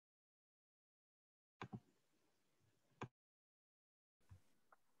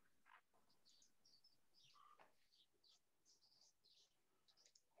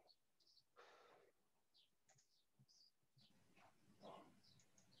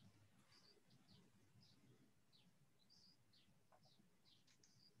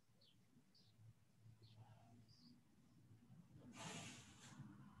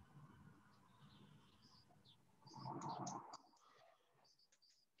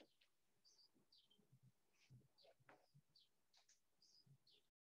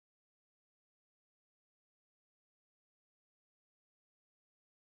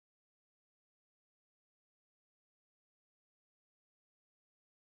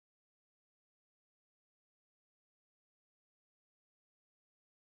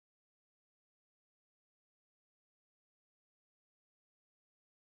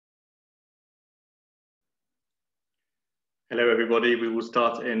Hello, everybody. We will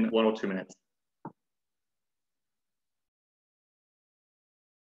start in 1 or 2 minutes.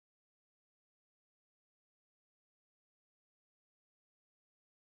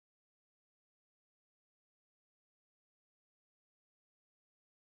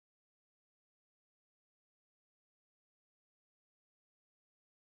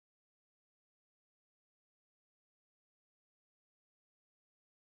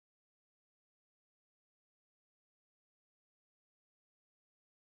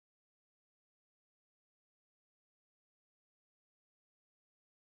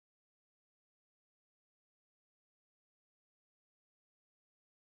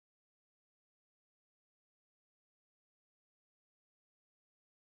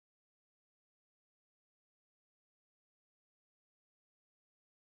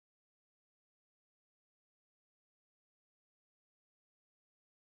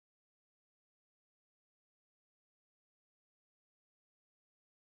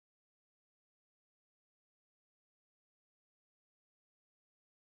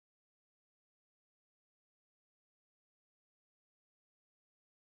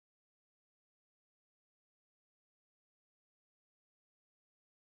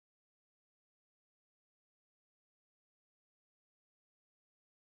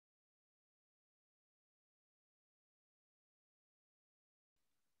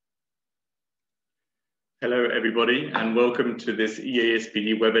 Hello, everybody, and welcome to this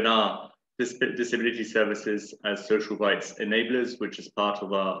EASPD webinar, Disability Services as Social Rights Enablers, which is part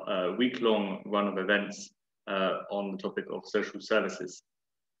of our week-long run of events on the topic of social services.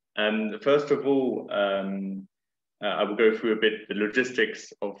 First of all, I will go through a bit the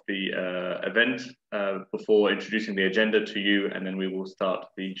logistics of the event before introducing the agenda to you, and then we will start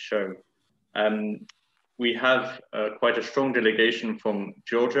the show. We have quite a strong delegation from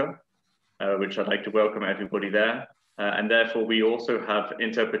Georgia, which I'd like to welcome everybody there. And therefore, we also have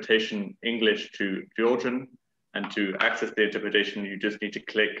interpretation English to Georgian. And to access the interpretation, you just need to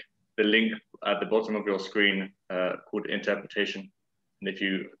click the link at the bottom of your screen called interpretation. And if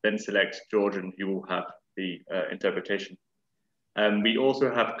you then select Georgian, you will have the interpretation. We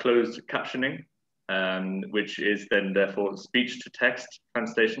also have closed captioning, which is then therefore speech to text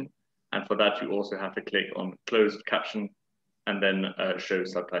translation. And for that, you also have to click on closed caption and then show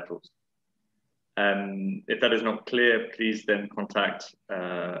subtitles. If that is not clear, please then contact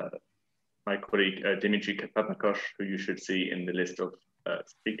my colleague Dimitri Papakos, who you should see in the list of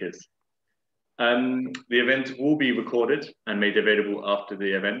speakers. The event will be recorded and made available after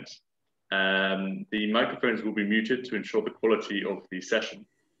the event. The microphones will be muted to ensure the quality of the session.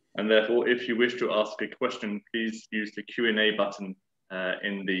 And therefore, if you wish to ask a question, please use the Q&A button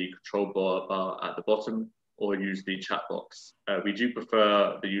in the control bar at the bottom, or use the chat box. We do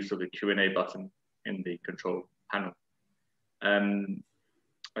prefer the use of the Q&A button in the control panel.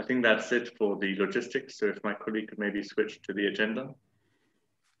 I think that's it for the logistics. So if my colleague could maybe switch to the agenda.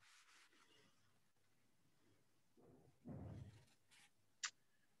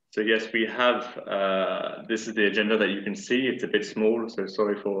 So yes, we have, this is the agenda that you can see. It's a bit small, so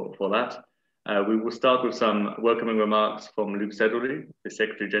sorry for that. We will start with some welcoming remarks from Luc Sedorly, the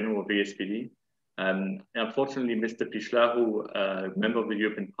Secretary General of EASPD. Unfortunately, Mr. Pișlaru, member of the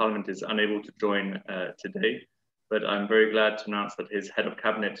European Parliament, is unable to join today, but I'm very glad to announce that his head of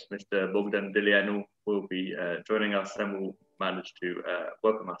cabinet, Mr. Bogdan Dilianu, will be joining us and will manage to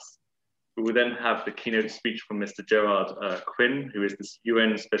welcome us. We will then have the keynote speech from Mr. Gerard Quinn, who is the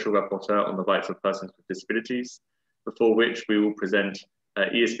UN Special Rapporteur on the Rights of Persons with Disabilities, before which we will present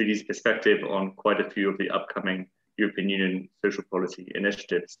EASPD's perspective on quite a few of the upcoming European Union social policy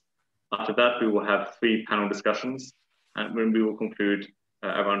initiatives. After that, we will have 3 panel discussions, and when we will conclude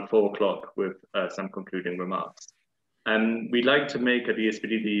around 4 o'clock with some concluding remarks. We'd like to make at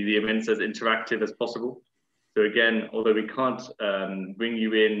EASPD the events as interactive as possible. So again, although we can't bring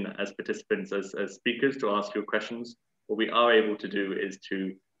you in as participants, as speakers to ask your questions, what we are able to do is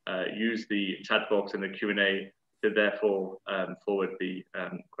to use the chat box and the Q&A to therefore forward the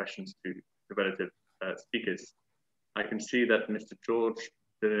questions to the relative speakers. I can see that Mr. George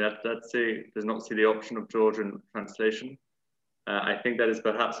does not see the option of Georgian translation. I think that is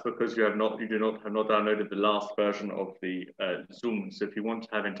perhaps because you have not downloaded the last version of the Zoom. So if you want to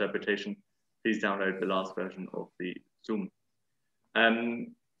have interpretation, please download the last version of the Zoom.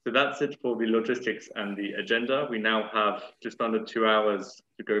 So that's it for the logistics and the agenda. We now have just under 2 hours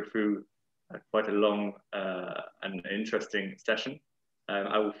to go through quite a long and interesting session.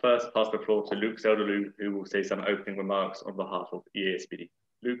 I will first pass the floor to Luc Sedorly, who will say some opening remarks on behalf of EASPD.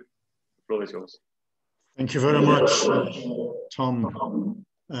 Luc, the floor is yours. Thank you very much, Tom,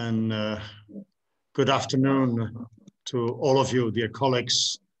 and good afternoon to all of you, dear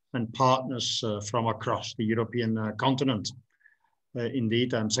colleagues and partners from across the European continent.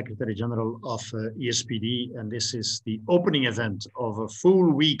 Indeed, I'm Secretary General of EASPD, and this is the opening event of a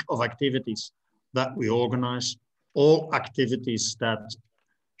full week of activities that we organize, all activities that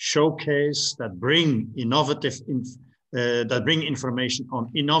showcase, that bring information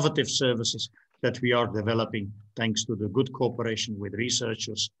on innovative services that we are developing thanks to the good cooperation with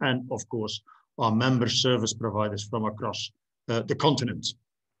researchers and, of course, our member service providers from across the continent.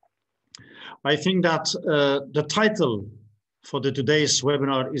 I think that the title for today's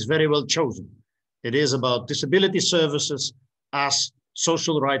webinar is very well chosen. It is about disability services as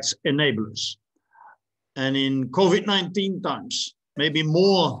social rights enablers. And in COVID-19 times, maybe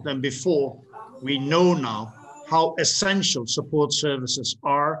more than before, we know now how essential support services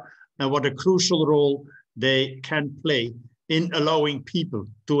are and what a crucial role they can play in allowing people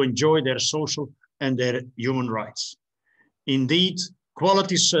to enjoy their social and their human rights. Indeed,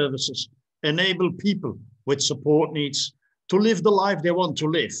 quality services enable people with support needs to live the life they want to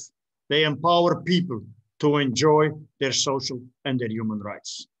live. They empower people to enjoy their social and their human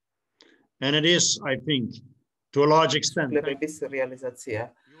rights. And it is, I think, to a large extent,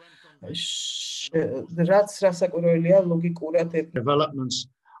 developments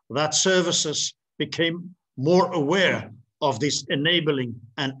that services became more aware of this enabling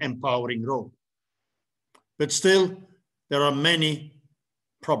and empowering role. But still, there are many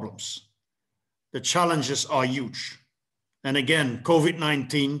problems. The challenges are huge. And again,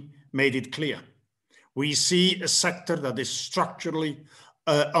 COVID-19 made it clear. We see a sector that is structurally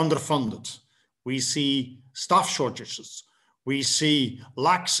underfunded. We see staff shortages. We see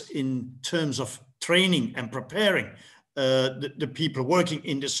lacks in terms of training and preparing the people working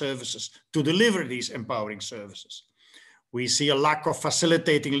in the services to deliver these empowering services. We see a lack of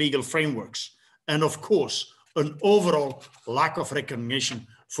facilitating legal frameworks. And of course, an overall lack of recognition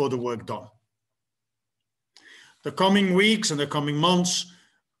for the work done. The coming weeks and the coming months,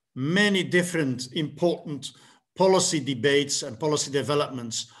 many different important policy debates and policy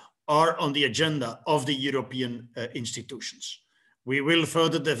developments are on the agenda of the European institutions. We will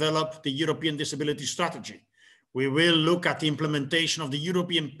further develop the European Disability Strategy. We will look at the implementation of the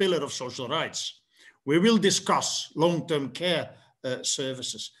European Pillar of Social Rights. We will discuss long-term care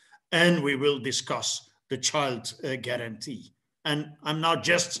services, and we will discuss the child guarantee. And I'm now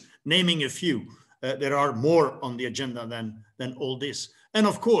just naming a few. There are more on the agenda than all this. And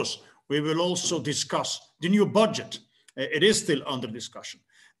of course, we will also discuss the new budget. It is still under discussion.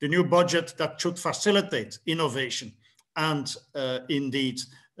 The new budget that should facilitate innovation and indeed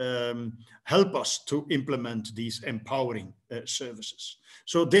help us to implement these empowering services.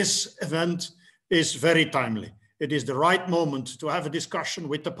 So this event is very timely. It is the right moment to have a discussion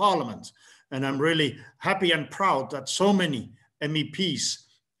with the Parliament. And I'm really happy and proud that so many MEPs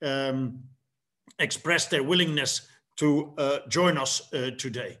expressed their willingness to join us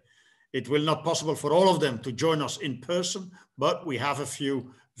today. It will not be possible for all of them to join us in person, but we have a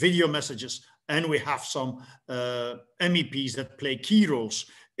few video messages and we have some MEPs that play key roles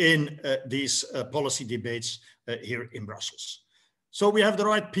in these policy debates here in Brussels. So we have the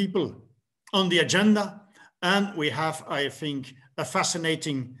right people on the agenda, and we have, I think, a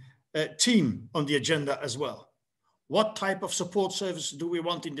fascinating team on the agenda as well. What type of support service do we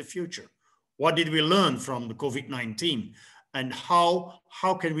want in the future? What did we learn from the COVID-19? And how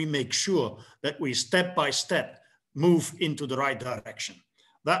can we make sure that we step by step move into the right direction?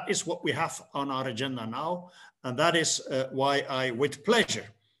 That is what we have on our agenda now. And that is why I, with pleasure,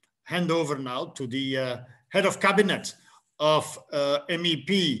 hand over now to the head of cabinet of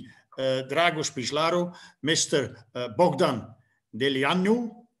MEP Dragoș Pislaru, Mr. Bogdan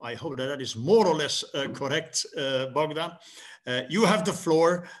Delianu. I hope that is more or less correct, Bogdan. You have the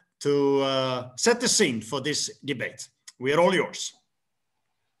floor to set the scene for this debate. We are all yours.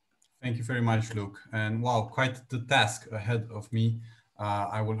 Thank you very much, Luke. And wow, quite the task ahead of me.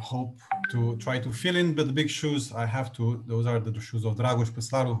 I will hope to try to fill in the big shoes I have to. Those are the shoes of Dragoș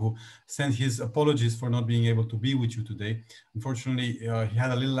Pislaru, who sent his apologies for not being able to be with you today. Unfortunately, he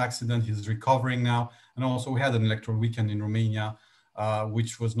had a little accident. He's recovering now. And also we had an electoral weekend in Romania,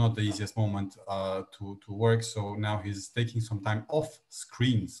 which was not the easiest moment to work. So now he's taking some time off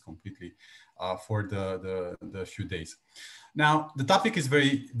screens completely for the few days. Now, the topic is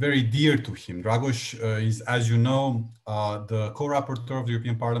very, very dear to him. Dragoș is, as you know, the co-rapporteur of the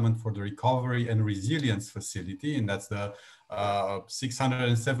European Parliament for the Recovery and Resilience Facility, and that's the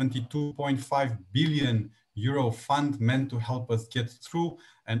 672.5 billion euro fund meant to help us get through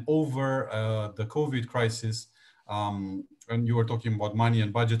and over the COVID crisis and you were talking about money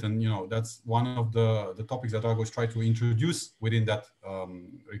and budget, and that's one of the topics that Dragos tried to introduce within that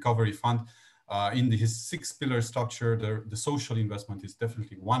recovery fund. In his 6-pillar structure, the social investment is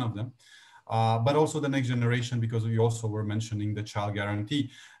definitely one of them. But also the next generation, because we also were mentioning the child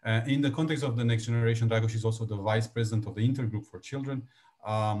guarantee. In the context of the next generation, Dragos is also the vice president of the Intergroup for Children,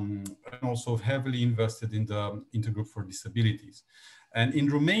 and also heavily invested in the Intergroup for Disabilities. And in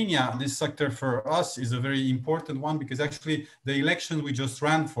Romania, this sector for us is a very important one, because actually the election we just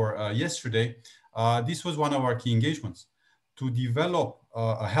ran for yesterday, this was one of our key engagements, to develop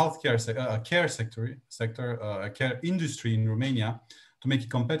a healthcare, a care sector, a care industry in Romania, to make it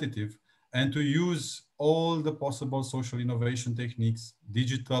competitive, and to use all the possible social innovation techniques,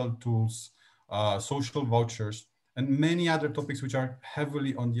 digital tools, social vouchers, and many other topics which are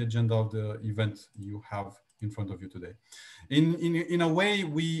heavily on the agenda of the event you have in front of you today. In a way,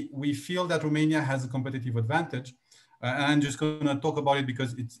 we feel that Romania has a competitive advantage, and I'm just going to talk about it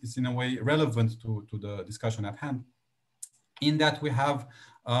because it's in a way relevant to the discussion at hand, in that we have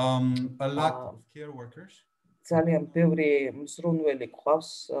a lot of care workers. ძალიან ბევრი მსრუნველი ყავს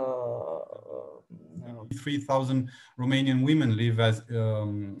 3,000 Romanian women live as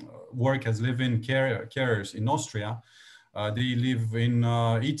work as live-in carers in Austria. They live in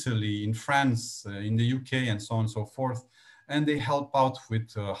Italy, in France, in the UK, and so on and so forth. And they help out with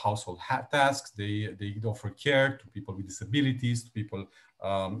household tasks. They offer care to people with disabilities, to people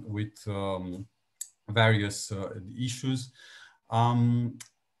with various issues.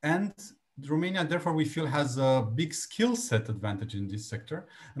 And Romania, therefore, we feel has a big skill set advantage in this sector,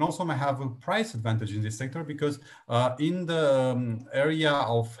 and also might have a price advantage in this sector, because in the area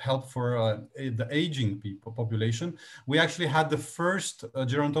of help for the aging population, we actually had the first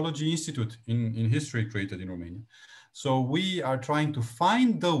gerontology institute in history created in Romania. So we are trying to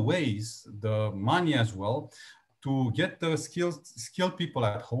find the ways, the money as well, to get the skilled people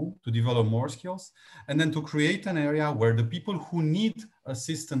at home, to develop more skills, and then to create an area where the people who need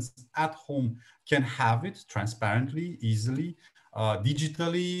assistance at home can have it transparently, easily,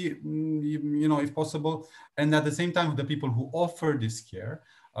 digitally, if possible. And at the same time, the people who offer this care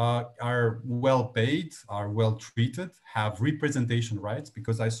are well paid, are well treated, have representation rights,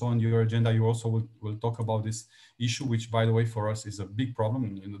 because I saw on your agenda, you also will talk about this issue, which, by the way, for us is a big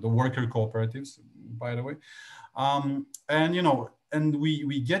problem, the worker cooperatives, by the way. And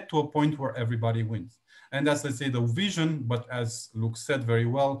we get to a point where everybody wins. And that's, let's say, the vision, but as Luke said very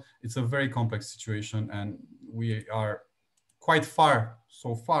well, it's a very complex situation, and we are quite far,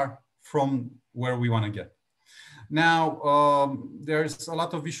 so far from where we want to get. Now, there's a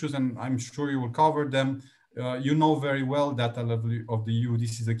lot of issues, and I'm sure you will cover them. You know very well that at the level of the EU,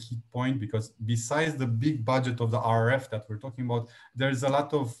 this is a key point, because besides the big budget of the RRF that we're talking about, there's a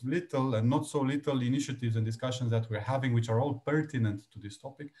lot of little and not so little initiatives and discussions that we're having, which are all pertinent to this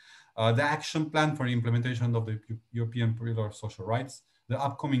topic. The action plan for the implementation of the European Pillar of Social Rights, the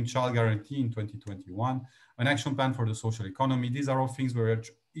upcoming child guarantee in 2021, an action plan for the social economy. These are all things where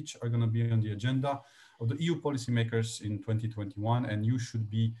each are going to be on the agenda of the EU policymakers in 2021, and you should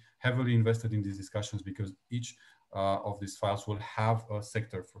be heavily invested in these discussions, because each of these files will have a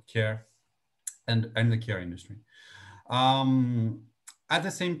sector for care and the care industry. At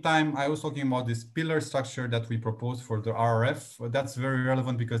the same time, I was talking about this pillar structure that we proposed for the RRF. That's very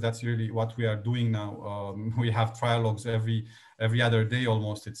relevant, because that's really what we are doing now. We have trialogues every other day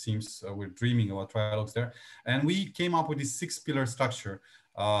almost, it seems. We're dreaming about trialogues there. And we came up with this 6-pillar structure.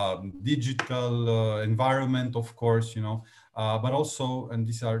 Digital environment, of course, but also, and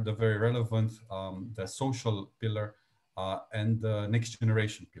these are the very relevant, the social pillar and the next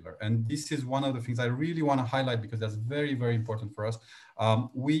generation pillar. And this is one of the things I really want to highlight, because that's very, very important for us.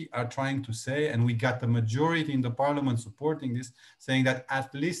 We are trying to say, and we got the majority in the parliament supporting this, saying that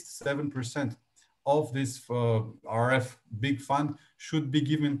at least 7% of this RF big fund should be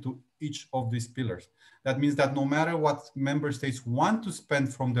given to each of these pillars. That means that no matter what member states want to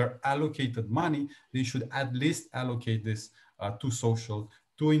spend from their allocated money, they should at least allocate this to social,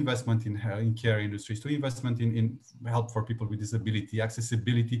 to investment in care industries, to investment in help for people with disability,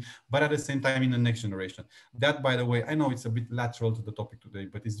 accessibility, but at the same time in the next generation. That, by the way, I know it's a bit lateral to the topic today,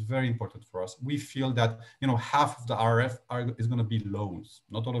 but it's very important for us. We feel that half of the RF is going to be loans.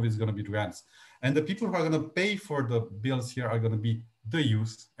 Not all of it is going to be grants. And the people who are going to pay for the bills here are going to be the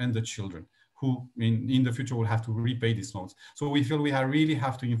youth and the children, who in the future will have to repay these loans. So we feel we really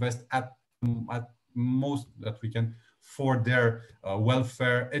have to invest at most that we can for their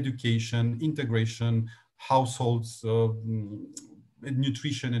welfare, education, integration, households,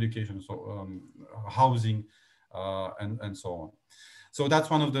 nutrition, education, so housing, and so on. So that's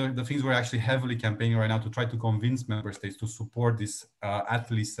one of the things we're actually heavily campaigning right now to try to convince member states to support this at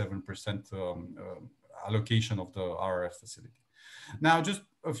least 7% allocation of the RRF facility. Now, just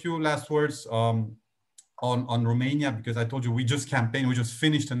a few last words on Romania, because I told you we just campaigned, we just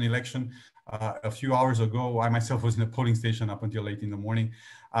finished an election a few hours ago. I myself was in a polling station up until late in the morning,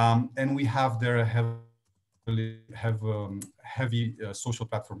 and we have there heavy social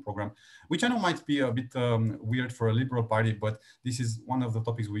platform program, which I know might be a bit weird for a liberal party, but this is one of the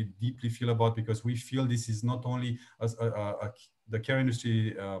topics we deeply feel about, because we feel this is not only the care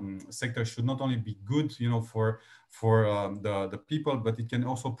industry sector should not only be good, you know, for the people, but it can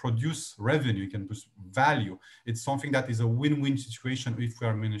also produce revenue, it can produce value. It's something that is a win-win situation if we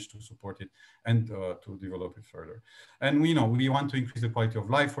are managed to support it and to develop it further. And we know we want to increase the quality of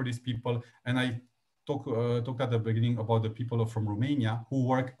life for these people. And I talked at the beginning about the people from Romania who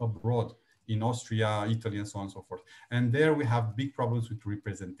work abroad in Austria, Italy, and so on and so forth. And there we have big problems with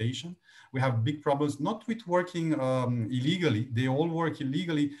representation. We have big problems not with working illegally. They all work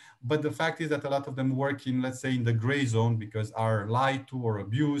illegally, but the fact is that a lot of them work in, let's say, in the gray zone, because are lied to or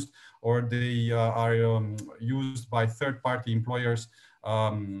abused, or they are used by third-party employers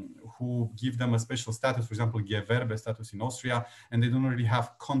who give them a special status, for example, Gewerbe status in Austria, and they don't really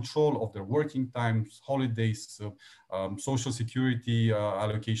have control of their working times, holidays, social security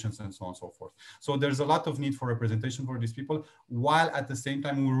allocations, and so on and so forth. So there's a lot of need for representation for these people, while at the same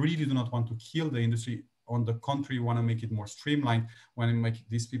time, we really do not want to kill the industry. On the contrary, we want to make it more streamlined, want to make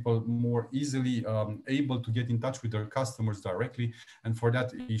these people more easily able to get in touch with their customers directly. And for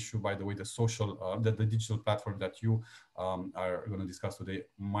that issue, by the way, the social, the digital platform that you are going to discuss today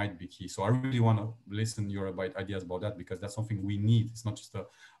might be key. So I really want to listen to your ideas about that, because that's something we need. It's not just a,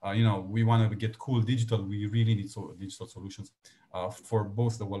 you know, we want to get cool digital. We really need digital solutions for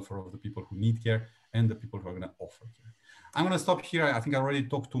both the welfare of the people who need care and the people who are going to offer care. I'm going to stop here. I think I already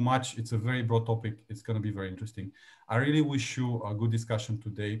talked too much. It's a very broad topic. It's going to be very interesting. I really wish you a good discussion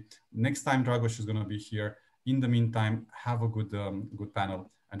today. Next time, Dragos is going to be here. In the meantime, have a good panel.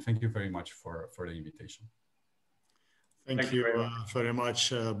 And thank you very much for the invitation. Thank you very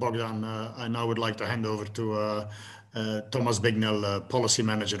much, Bogdan. I now would like to hand over to Thomas Bignell, Policy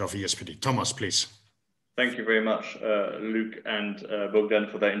Manager of EASPD. Thomas, please. Thank you very much, Luc and Bogdan,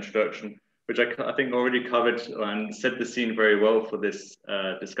 for that introduction, which I think already covered and set the scene very well for this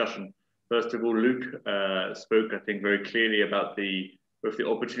discussion. First of all, Luc spoke, I think, very clearly about both the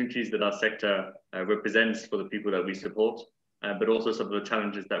opportunities that our sector represents for the people that we support, but also some of the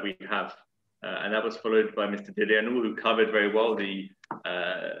challenges that we have. And that was followed by Mr. Deleanu, who covered very well the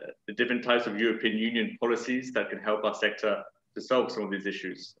different types of European Union policies that can help our sector to solve some of these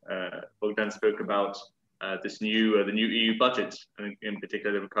issues. Bogdan spoke about the new EU budget, and in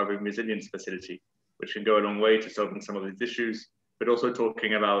particular the Recovery and Resilience Facility, which can go a long way to solving some of these issues, but also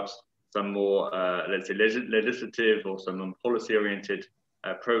talking about some more, let's say, legislative or some non-policy-oriented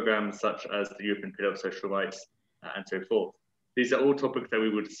programs, such as the European Pillar of Social Rights and so forth. These are all topics that we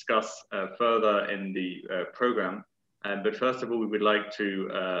will discuss further in the program. But first of all, we would like to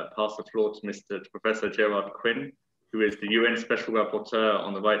pass the floor to Professor Gerard Quinn, who is the UN Special Rapporteur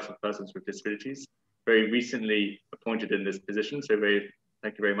on the Rights of Persons with Disabilities, very recently appointed in this position. So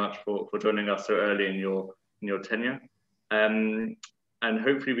thank you very much for joining us so early in your tenure. And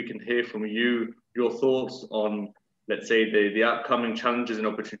hopefully we can hear from you your thoughts on, let's say, the upcoming challenges and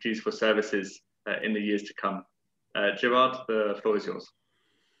opportunities for services in the years to come. Gerard, the floor is yours.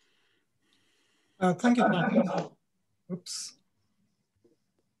 Thank you, Matt. Oops.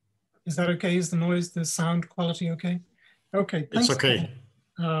 Is that okay? Is the sound quality okay? Okay. Thanks. It's okay.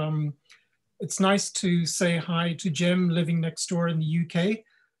 It's nice to say hi to Jim living next door in the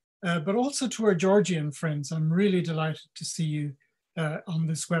UK, but also to our Georgian friends. I'm really delighted to see you on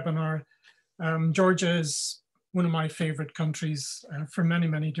this webinar. Georgia is one of my favorite countries for many,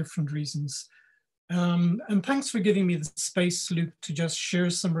 many different reasons. And thanks for giving me the space, Luc, to just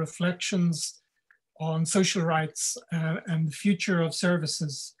share some reflections on social rights and the future of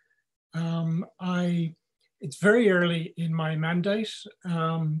services. It's very early in my mandate,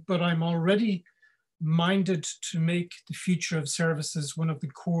 but I'm already minded to make the future of services one of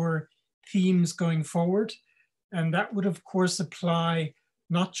the core themes going forward. And that would, of course, apply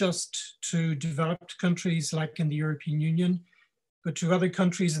not just to developed countries like in the European Union, but to other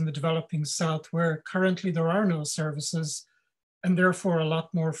countries in the developing South where currently there are no services and therefore a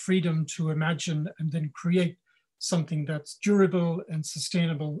lot more freedom to imagine and then create something that's durable and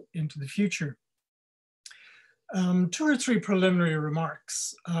sustainable into the future. 2 or 3 preliminary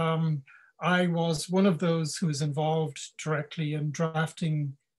remarks. I was one of those who was involved directly in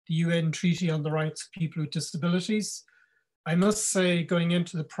drafting the UN Treaty on the Rights of People with Disabilities. I must say, going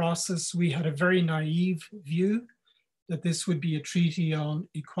into the process, we had a very naive view that this would be a treaty on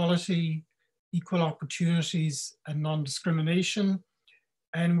equality, equal opportunities, and non-discrimination.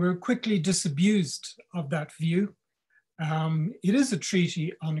 And we're quickly disabused of that view. It is a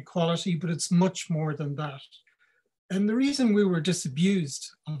treaty on equality, but it's much more than that. And the reason we were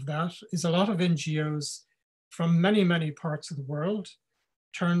disabused of that is a lot of NGOs from many, many parts of the world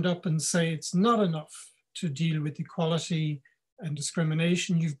turned up and say it's not enough to deal with equality and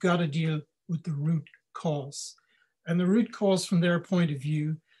discrimination. You've got to deal with the root cause. And the root cause from their point of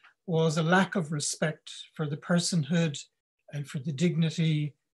view was a lack of respect for the personhood and for the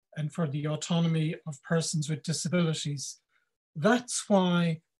dignity and for the autonomy of persons with disabilities. That's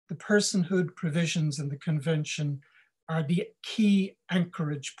why the personhood provisions in the convention are the key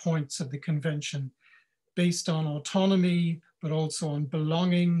anchorage points of the convention, based on autonomy, but also on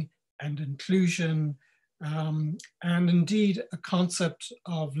belonging and inclusion, and indeed a concept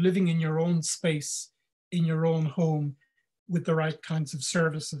of living in your own space, in your own home, with the right kinds of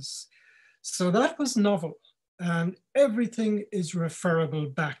services. So that was novel, and everything is referable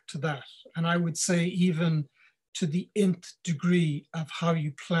back to that. And I would say even to the nth degree of how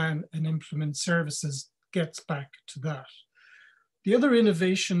you plan and implement services gets back to that. The other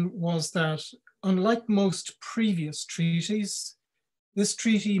innovation was that, unlike most previous treaties, this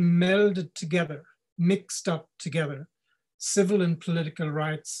treaty melded together, mixed up together, civil and political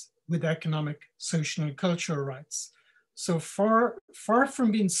rights with economic, social, and cultural rights. So far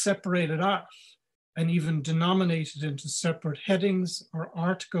from being separated out and even denominated into separate headings or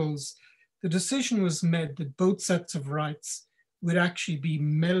articles, the decision was made that both sets of rights would actually be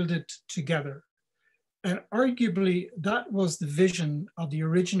melded together. And arguably, that was the vision of the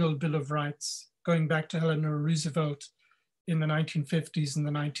original Bill of Rights, going back to Eleanor Roosevelt in the 1950s and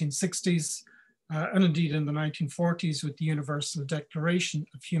the 1960s, and indeed in the 1940s with the Universal Declaration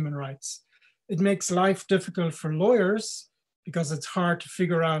of Human Rights. It makes life difficult for lawyers because it's hard to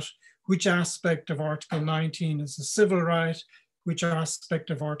figure out which aspect of Article 19 is a civil right, which aspect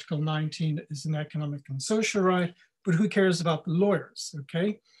of Article 19 is an economic and social right, but who cares about the lawyers,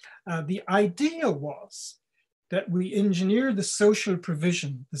 okay? The idea was that we engineer the social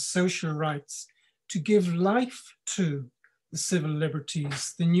provision, the social rights, to give life to the civil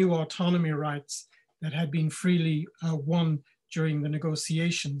liberties, the new autonomy rights that had been freely won during the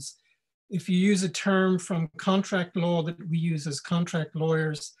negotiations. If you use a term from contract law that we use as contract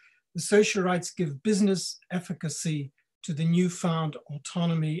lawyers, the social rights give business efficacy to the newfound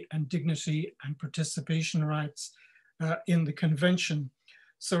autonomy and dignity and participation rights in the convention.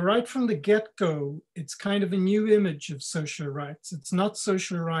 So right from the get-go, it's kind of a new image of social rights. It's not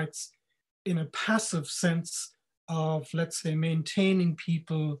social rights in a passive sense of, let's say, maintaining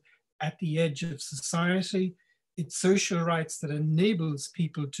people at the edge of society. It's social rights that enables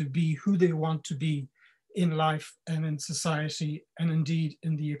people to be who they want to be in life and in society and indeed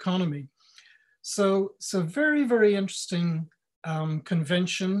in the economy. So very, very interesting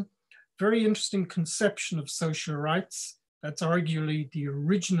convention, very interesting conception of social rights. That's arguably the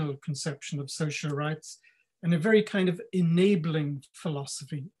original conception of social rights, and a very kind of enabling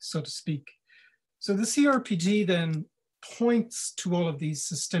philosophy, so to speak. So the CRPD then points to all of these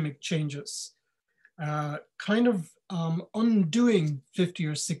systemic changes, kind of undoing 50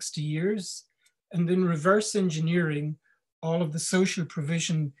 or 60 years, and then reverse engineering all of the social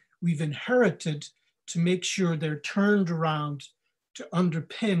provision we've inherited to make sure they're turned around to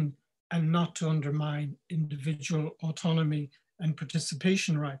underpin and not to undermine individual autonomy and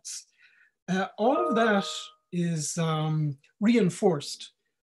participation rights. All of that is reinforced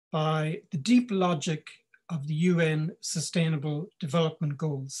by the deep logic of the UN Sustainable Development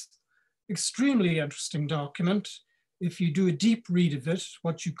Goals. Extremely interesting document. If you do a deep read of it,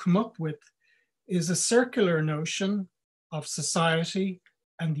 what you come up with is a circular notion of society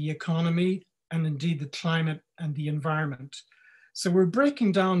and the economy, and indeed the climate and the environment. So we're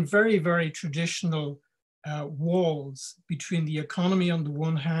breaking down very, very traditional walls between the economy on the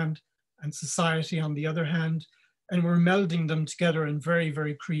one hand and society on the other hand, and we're melding them together in very,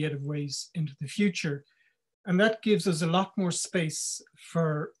 very creative ways into the future. And that gives us a lot more space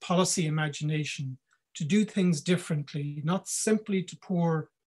for policy imagination, to do things differently, not simply to pour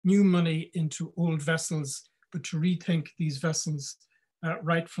new money into old vessels, but to rethink these vessels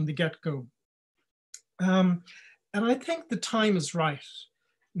right from the get-go. And I think the time is right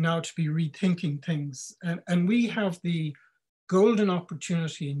now to be rethinking things. And we have the golden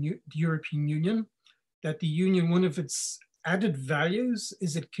opportunity in the European Union, that the Union, one of its added values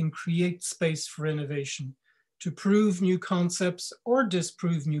is it can create space for innovation, to prove new concepts or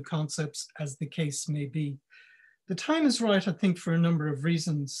disprove new concepts as the case may be. The time is right, I think, for a number of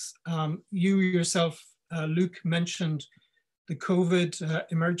reasons. You yourself, Luke, mentioned the COVID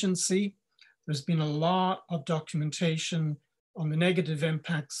emergency. There's been a lot of documentation on the negative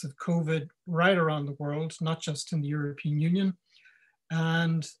impacts of COVID right around the world, not just in the European Union.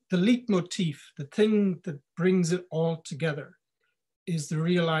 And the leitmotif, the thing that brings it all together, is the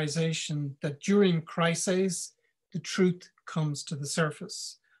realization that during crises, the truth comes to the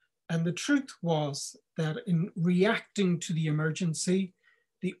surface. And the truth was that in reacting to the emergency,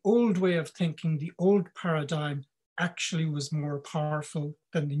 the old way of thinking, the old paradigm actually was more powerful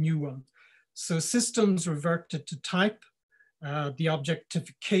than the new one. So systems reverted to type. The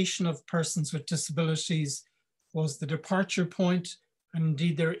objectification of persons with disabilities was the departure point, and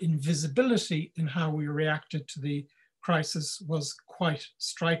indeed their invisibility in how we reacted to the crisis was quite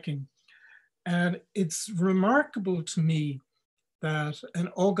striking. And it's remarkable to me that an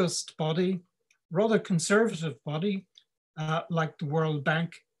august body, rather conservative body, like the World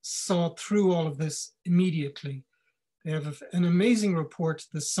Bank, saw through all of this immediately. They have an amazing report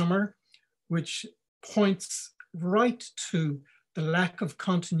this summer, which points right to the lack of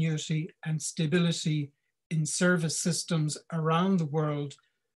continuity and stability in service systems around the world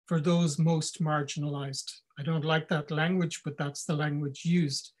for those most marginalized. I don't like that language, but that's the language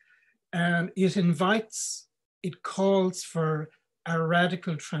used. And it invites, it calls for a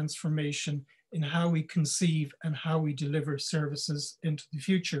radical transformation in how we conceive and how we deliver services into the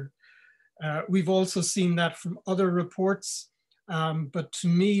future. We've also seen that from other reports, but to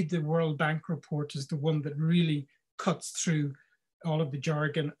me, the World Bank report is the one that really cuts through all of the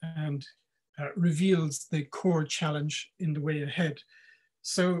jargon and reveals the core challenge in the way ahead.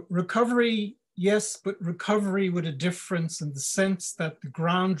 So recovery, yes, but recovery with a difference in the sense that the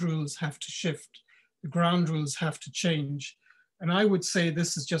ground rules have to shift, the ground rules have to change. And I would say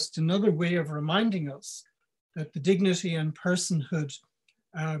this is just another way of reminding us that the dignity and personhood,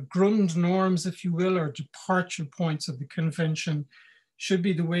 grund norms, if you will, or departure points of the convention should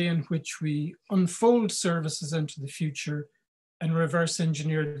be the way in which we unfold services into the future and reverse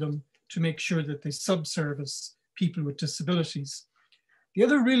engineer them to make sure that they subservice people with disabilities. The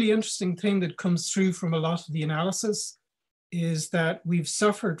other really interesting thing that comes through from a lot of the analysis is that we've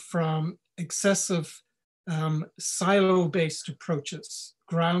suffered from excessive silo-based approaches,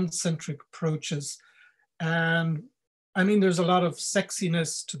 ground-centric approaches. And I mean, there's a lot of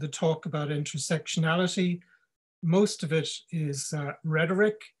sexiness to the talk about intersectionality. Most of it is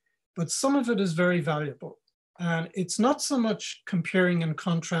rhetoric, but some of it is very valuable. And it's not so much comparing and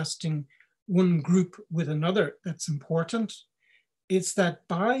contrasting one group with another that's important. It's that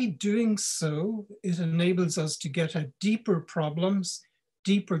by doing so, it enables us to get at deeper problems,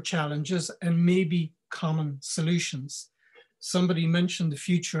 deeper challenges, and maybe common solutions. Somebody mentioned the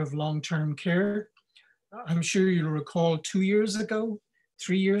future of long-term care. I'm sure you'll recall 2 years ago,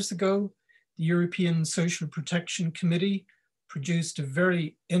 3 years ago, the European Social Protection Committee produced a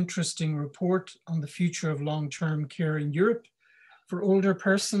very interesting report on the future of long-term care in Europe for older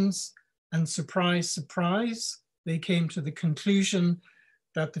persons. And surprise, surprise, they came to the conclusion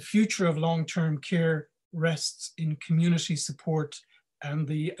that the future of long-term care rests in community support and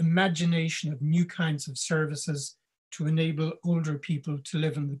the imagination of new kinds of services to enable older people to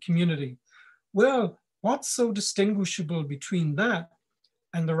live in the community. Well, what's so distinguishable between that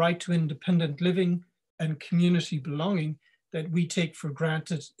and the right to independent living and community belonging that we take for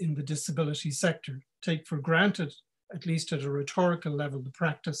granted in the disability sector? Take for granted, at least at a rhetorical level, the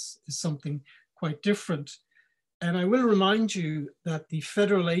practice is something quite different. And I will remind you that the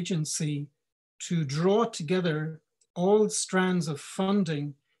federal agency to draw together all strands of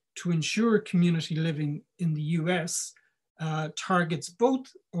funding to ensure community living in the US targets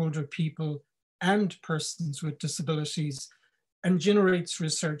both older people and persons with disabilities and generates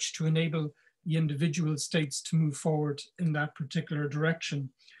research to enable the individual states to move forward in that particular direction.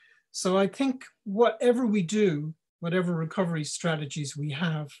 So I think whatever we do, whatever recovery strategies we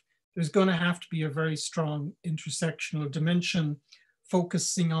have, there's going to have to be a very strong intersectional dimension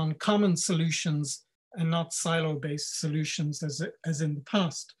focusing on common solutions and not silo-based solutions as in the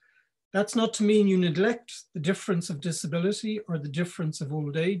past. That's not to mean you neglect the difference of disability or the difference of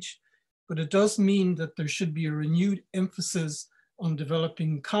old age, but it does mean that there should be a renewed emphasis on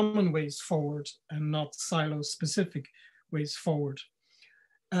developing common ways forward and not silo-specific ways forward.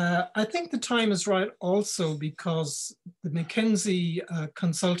 I think the time is right also because the McKinsey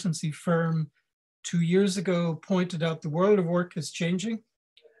consultancy firm 2 years ago pointed out the world of work is changing,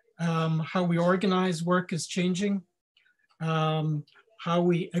 how we organize work is changing, how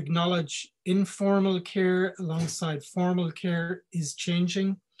we acknowledge informal care alongside formal care is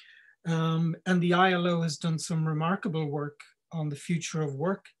changing. And the ILO has done some remarkable work on the future of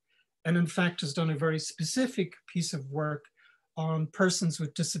work, and in fact has done a very specific piece of work on persons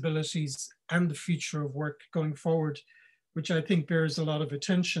with disabilities and the future of work going forward, which I think bears a lot of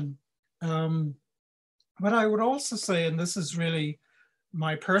attention. What I would also say, and this is really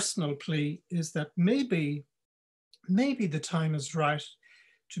my personal plea, is that maybe the time is right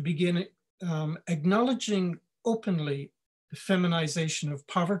to begin acknowledging openly the feminization of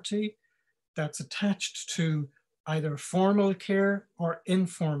poverty that's attached to either formal care or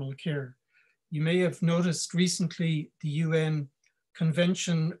informal care. You may have noticed recently the UN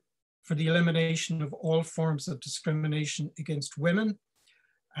Convention for the Elimination of All Forms of Discrimination Against Women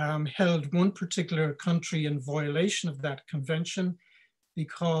held one particular country in violation of that convention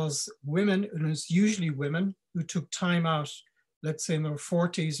because women, and it's usually women who took time out, let's say in their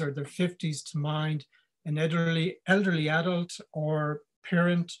 40s or their 50s, to mind an elderly adult or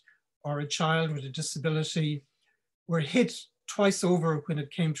parent or a child with a disability, were hit twice over when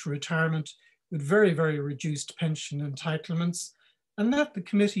it came to retirement with very, very reduced pension entitlements, and that the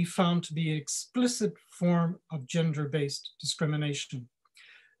committee found to be an explicit form of gender-based discrimination.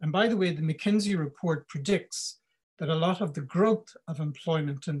 And by the way, the McKinsey report predicts that a lot of the growth of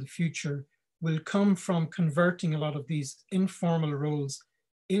employment in the future will come from converting a lot of these informal roles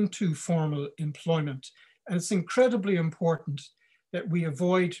into formal employment. And it's incredibly important that we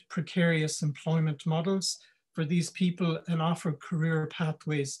avoid precarious employment models for these people and offer career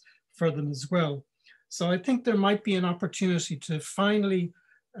pathways for them as well. So I think there might be an opportunity to finally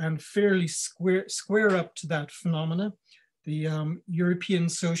and fairly square up to that phenomena. The European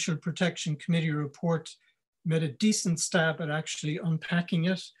Social Protection Committee report made a decent stab at actually unpacking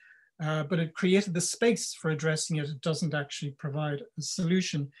it, but it created the space for addressing it. It doesn't actually provide a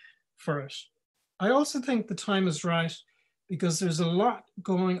solution for it. I also think the time is right because there's a lot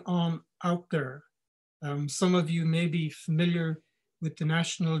going on out there. Some of you may be familiar with the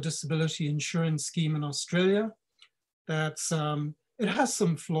National Disability Insurance Scheme in Australia. That's, it has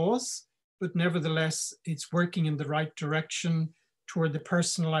some flaws, but nevertheless, it's working in the right direction toward the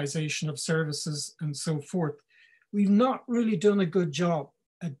personalization of services and so forth. We've not really done a good job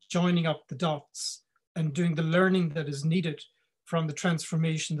at joining up the dots and doing the learning that is needed from the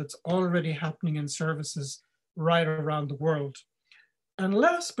transformation that's already happening in services right around the world. And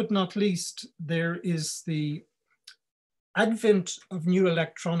last but not least, there is the advent of new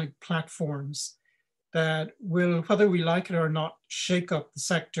electronic platforms that will, whether we like it or not, shake up the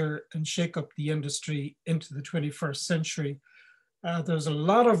sector and shake up the industry into the 21st century. There's a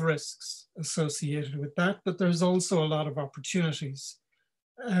lot of risks associated with that, but there's also a lot of opportunities.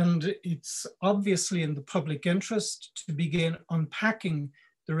 And it's obviously in the public interest to begin unpacking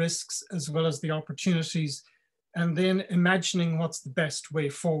the risks as well as the opportunities, and then imagining what's the best way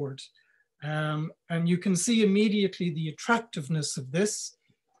forward. And you can see immediately the attractiveness of this,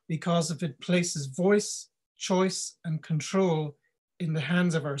 because if it places voice, choice, and control in the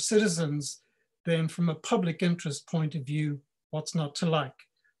hands of our citizens, then from a public interest point of view, what's not to like?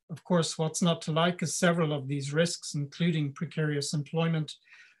 Of course, what's not to like is several of these risks, including precarious employment.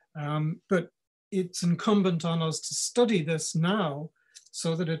 But it's incumbent on us to study this now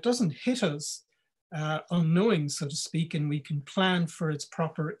so that it doesn't hit us unknowing, so to speak, and we can plan for its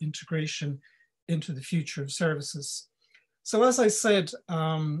proper integration into the future of services. So as I said,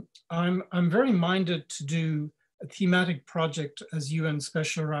 I'm very minded to do a thematic project as UN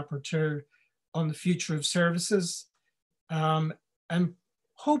Special Rapporteur on the future of services, and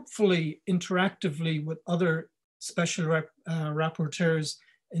hopefully interactively with other special rapporteurs,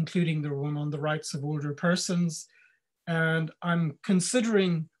 including the one on the rights of older persons. And I'm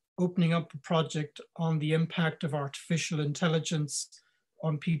considering opening up a project on the impact of artificial intelligence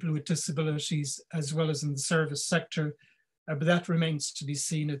on people with disabilities, as well as in the service sector. But that remains to be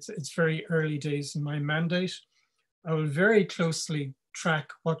seen. It's very early days in my mandate. I will very closely track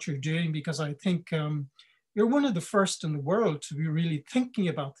what you're doing, because I think you're one of the first in the world to be really thinking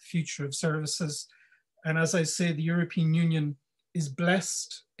about the future of services. And as I say, the European Union is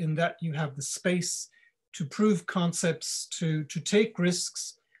blessed in that you have the space to prove concepts, to take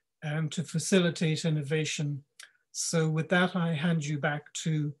risks, and to facilitate innovation. So with that, I hand you back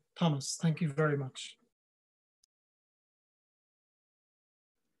to Thomas. Thank you very much.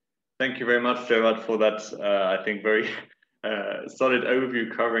 Thank you very much, Gerard, for that, I think, very solid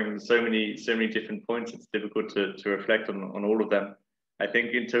overview covering so many different points. It's difficult to reflect on all of them. I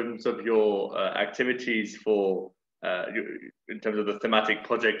think in terms of your activities for, in terms of the thematic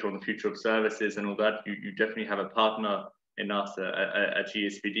project on the future of services and all that, you definitely have a partner in us at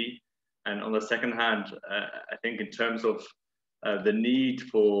EASPD. And on the second hand, I think in terms of the need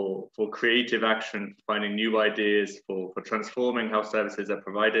for creative action, finding new ideas for transforming how services are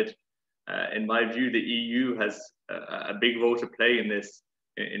provided, in my view, the EU has a big role to play in this,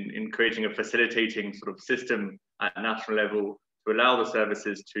 in creating a facilitating sort of system at national level to allow the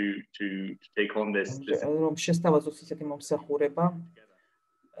services to take on this. რომ შესთავაზოს ისეთი მომსახურება,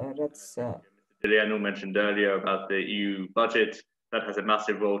 რაც Deliano mentioned earlier about the EU budget that has a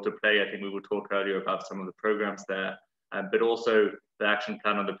massive role to play. I think we will talk earlier about some of the programs there, but also the action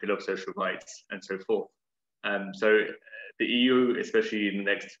plan on the pillar of social rights and so forth. So the EU, especially in the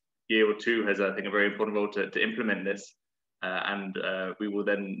next year or two, has, I think, a very important role to implement this. And we will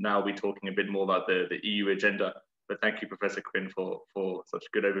then now be talking a bit more about the EU agenda. But thank you, Professor Quinn, for such a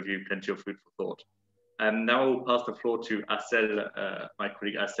good overview, plenty of food for thought. Now I'll pass the floor to Asel, my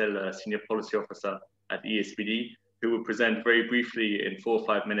colleague Asel, Senior Policy Officer at EASPD, who will present very briefly in 4 or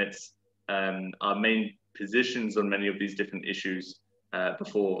 5 minutes our main positions on many of these different issues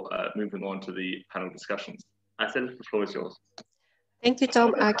before moving on to the panel discussions. Asel, the floor is yours. Thank you,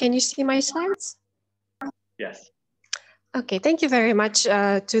 Tom. Can you see my slides? Yes. Okay, thank you very much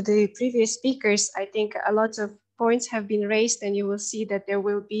to the previous speakers. I think a lot of points have been raised, and you will see that there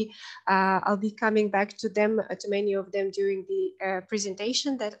will be, I'll be coming back to them, to many of them during the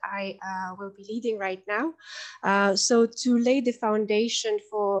presentation that I will be leading right now. So to lay the foundation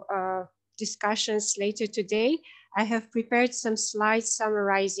for discussions later today, I have prepared some slides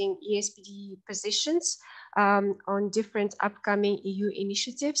summarizing EASPD positions on different upcoming EU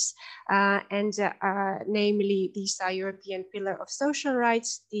initiatives, namely these are European Pillar of Social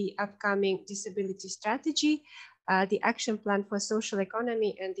Rights, the upcoming Disability Strategy, the Action Plan for Social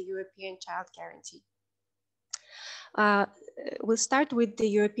Economy, and the European Child Guarantee. We'll start with the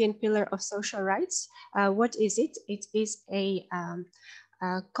European Pillar of Social Rights. What is it? It is a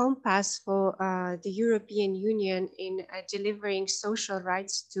compass for the European Union in delivering social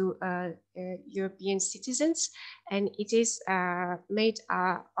rights to European citizens, and it is made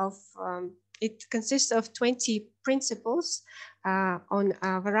of, it consists of 20 principles on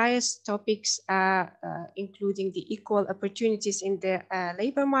various topics, including the equal opportunities in the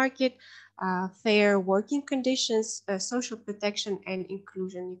labor market, fair working conditions, social protection, and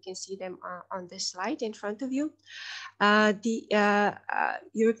inclusion. You can see them on this slide in front of you. The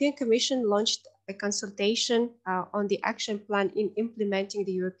European Commission launched a consultation on the action plan in implementing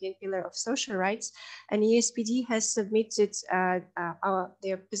the European Pillar of Social Rights, and EASPD has submitted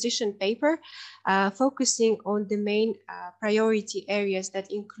their position paper focusing on the main priority areas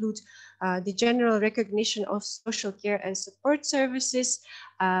that include the general recognition of social care and support services,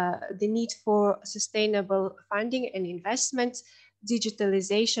 the need for sustainable funding and investment,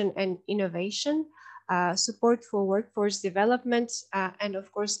 digitalization and innovation, support for workforce development, and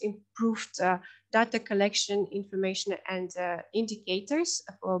of course improved data collection, information and indicators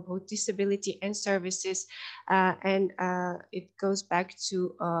for both disability and services. And it goes back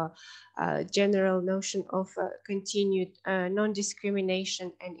to a general notion of continued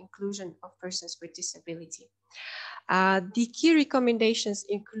non-discrimination and inclusion of persons with disability. The key recommendations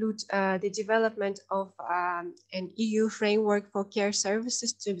include the development of an EU framework for care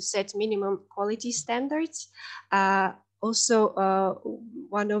services to set minimum quality standards. Also,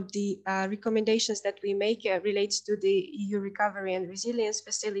 one of the recommendations that we make relates to the EU Recovery and Resilience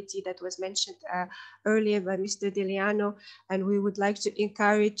Facility that was mentioned earlier by Mr. Deliano, and we would like to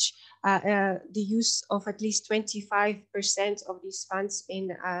encourage the use of at least 25% of these funds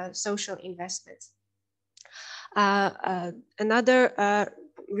in social investments. Another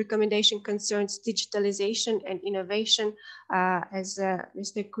recommendation concerns digitalization and innovation. As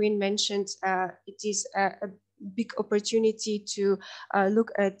Mr. Quinn mentioned, it is a big opportunity to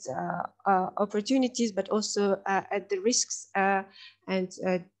look at opportunities, but also at the risks and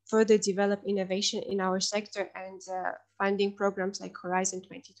further develop innovation in our sector, and funding programs like Horizon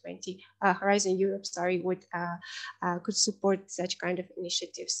 2020, Horizon Europe, sorry, could support such kind of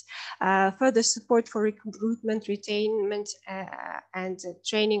initiatives. Further support for recruitment, retainment, and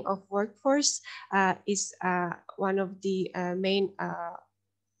training of workforce is one of the main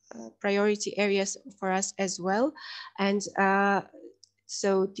priority areas for us as well. And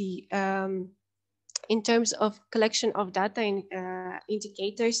so the in terms of collection of data and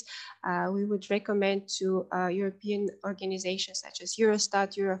indicators, we would recommend to European organizations such as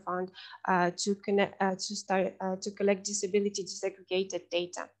Eurostat, Eurofound to collect disability disaggregated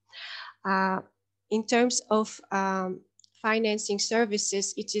data. In terms of financing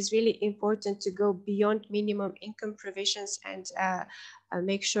services, it is really important to go beyond minimum income provisions and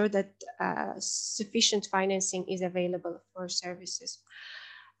make sure that sufficient financing is available for services.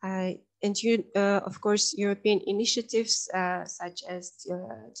 Of course, European initiatives such as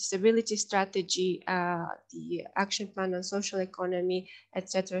disability strategy, the action plan on social economy,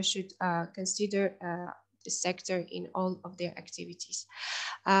 etc., should consider the sector in all of their activities.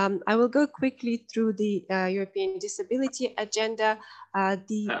 I will go quickly through the European disability agenda.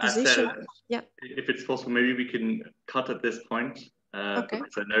 The position, yeah. If it's possible, maybe we can cut at this point, Okay.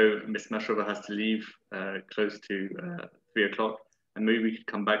 because I know Ms. Mashrova has to leave close to 3 o'clock, and maybe we could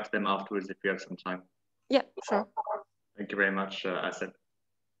come back to them afterwards if you have some time. Yeah, sure. Thank you very much, Asel.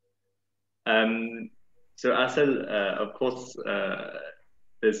 So Asel, of course,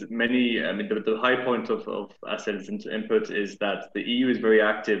 there's many, I mean, the high point of Asel's input is that the EU is very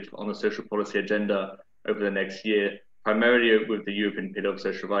active on the social policy agenda over the next year, primarily with the European Pillar of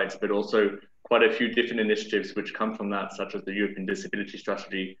Social Rights, but also quite a few different initiatives which come from that, such as the European Disability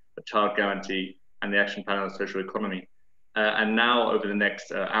Strategy, the Child Guarantee, and the Action Plan on Social Economy. And now, over the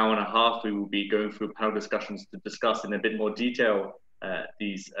next hour and a half, we will be going through panel discussions to discuss in a bit more detail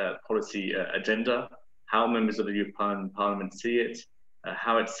these policy agenda, how members of the European Parliament see it,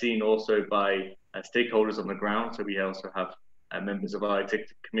 how it's seen also by stakeholders on the ground. So we also have members of our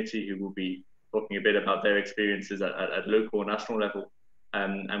executive committee who will be talking a bit about their experiences at local or national level.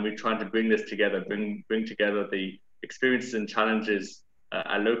 And we're trying to bring this together, bring together the experiences and challenges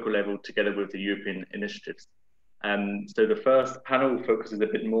at local level together with the European initiatives. So the first panel focuses a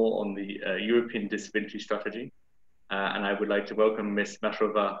bit more on the European Disability Strategy. And I would like to welcome Ms.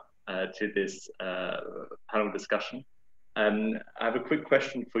 Mashrova to this panel discussion. I have a quick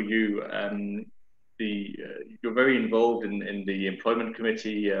question for you. You're very involved in the Employment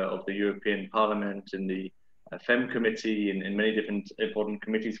Committee of the European Parliament, in the FEM Committee, in many different important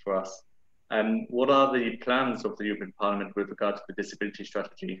committees for us. What are the plans of the European Parliament with regard to the disability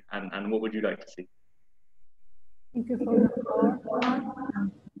strategy, and what would you like to see? Thank you for the floor.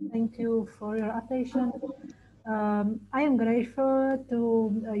 Thank you for your attention. I am grateful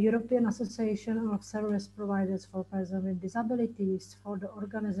to the European Association of Service Providers for Persons with Disabilities for the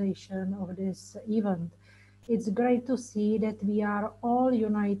organization of this event. It's great to see that we are all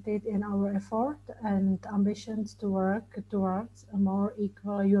united in our effort and ambitions to work towards a more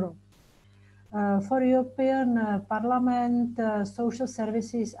equal Europe. For European Parliament, social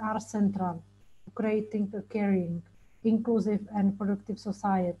services are central to creating a caring, inclusive and productive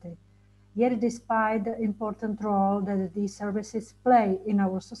society. Yet, despite the important role that these services play in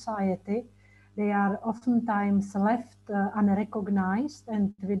our society, they are oftentimes left unrecognized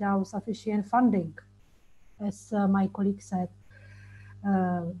and without sufficient funding, as my colleague said.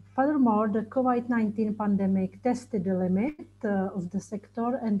 Furthermore, the COVID-19 pandemic tested the limit of the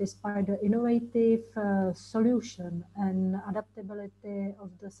sector, and despite the innovative solution and adaptability of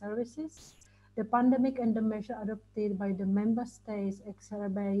the services, the pandemic and the measures adopted by the member states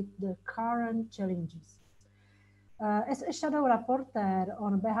exacerbate the current challenges. As a shadow rapporteur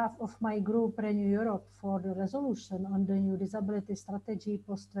on behalf of my group Renew Europe for the resolution on the new disability strategy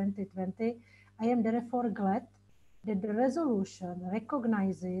post-2020, I am therefore glad that the resolution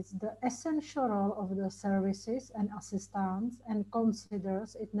recognizes the essential role of the services and assistance and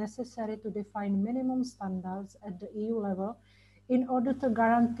considers it necessary to define minimum standards at the EU level in order to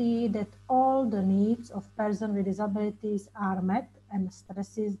guarantee that all the needs of persons with disabilities are met, and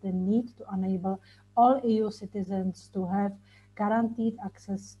stresses the need to enable all EU citizens to have guaranteed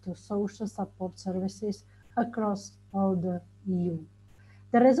access to social support services across all the EU.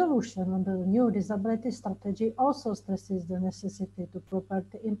 The resolution on the new disability strategy also stresses the necessity to properly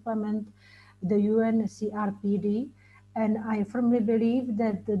implement the UNCRPD, and I firmly believe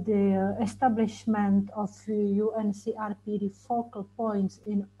that the establishment of UNCRPD focal points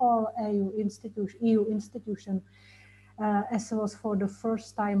in all EU institutions, as was for the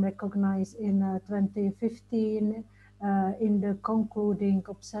first time recognized in 2015 in the concluding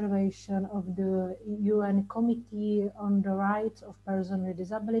observation of the UN Committee on the Rights of Persons with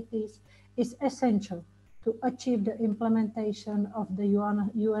Disabilities, is essential to achieve the implementation of the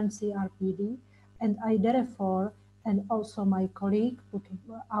UNCRPD, and I therefore, and also my colleague, put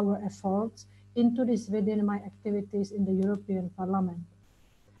our efforts into this within my activities in the European Parliament.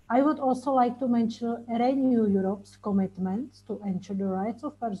 I would also like to mention Renew Europe's commitments to ensure the rights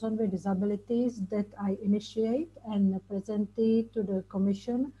of persons with disabilities that I initiate and presented to the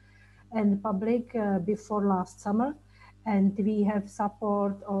Commission and public before last summer. And we have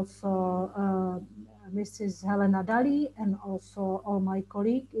support of Mrs. Helena Dalli and also all my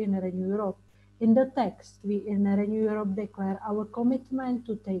colleagues in Renew Europe. In the text, we in Renew Europe declare our commitment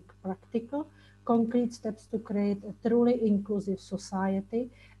to take practical, concrete steps to create a truly inclusive society,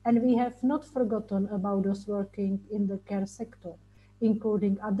 and we have not forgotten about those working in the care sector,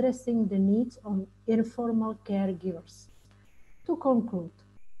 including addressing the needs of informal caregivers. To conclude,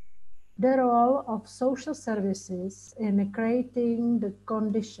 the role of social services in creating the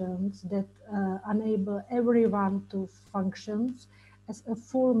conditions that enable everyone to function as a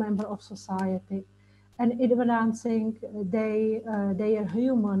full member of society and advancing their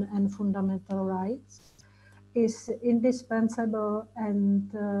human and fundamental rights is indispensable,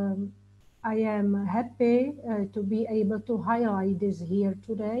 and I am happy to be able to highlight this here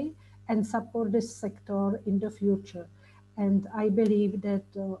today and support this sector in the future. And I believe that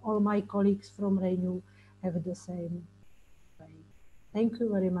all my colleagues from Renew have the same way. Thank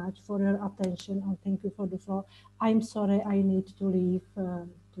you very much for your attention, and thank you for the floor. I'm sorry I need to leave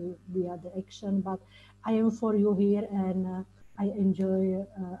to the other action, but I am for you here, and I enjoy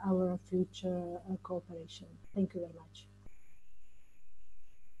our future cooperation. Thank you very much.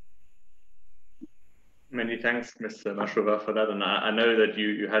 Many thanks, Ms. Mashrova, for that. And I know that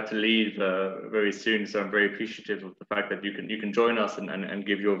you had to leave very soon, so I'm very appreciative of the fact that you can join us and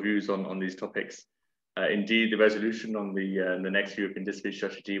give your views on these topics. Indeed, the resolution on the next European Disability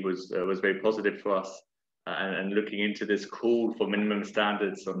Strategy was very positive for us. And looking into this call for minimum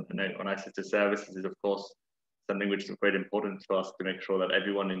standards on access to services is, of course, something which is very important for us to make sure that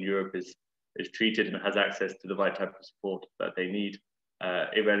everyone in Europe is treated and has access to the right type of support that they need.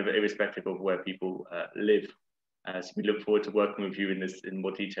 Irrespective of where people live. So we look forward to working with you in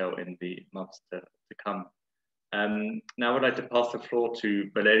more detail in the months to come. Now I'd like to pass the floor to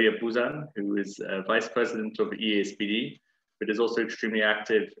Valeria Buzan, who is Vice President of EASPD, but is also extremely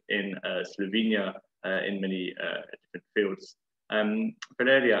active in Slovenia in many different fields.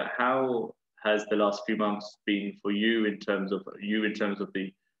 Valeria, how has the last few months been for you in terms of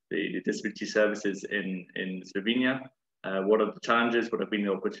the disability services in Slovenia? What are the challenges? What have been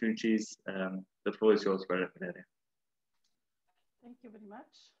the opportunities? The floor is yours, Valeria. Thank you very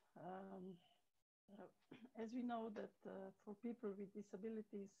much. As we know that for people with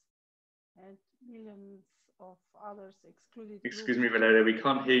disabilities and millions of others excluded. Excuse me, Valeria, we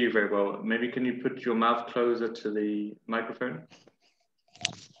can't hear you very well. Maybe can you put your mouth closer to the microphone?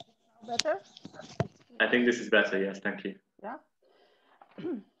 Better? I think this is better, yes, thank you. Yeah.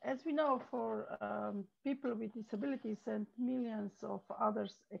 As we know, for people with disabilities and millions of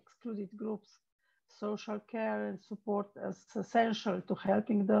others excluded groups, social care and support is essential to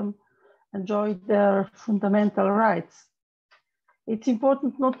helping them enjoy their fundamental rights. It's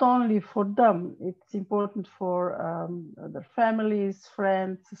important not only for them, it's important for their families,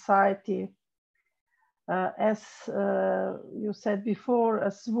 friends, society. As you said before,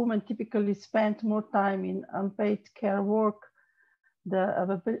 as women typically spend more time in unpaid care work, the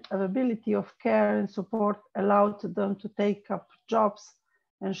availability of care and support allowed them to take up jobs,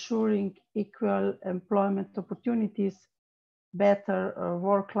 ensuring equal employment opportunities, better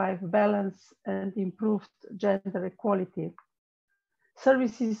work-life balance, and improved gender equality.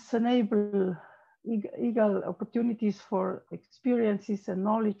 Services enable equal opportunities for experiences and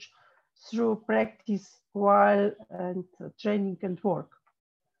knowledge through practice while and training and work.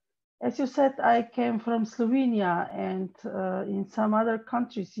 As you said, I came from Slovenia, and in some other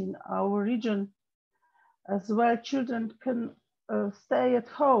countries in our region as well, children can stay at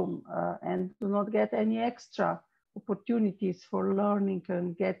home and do not get any extra opportunities for learning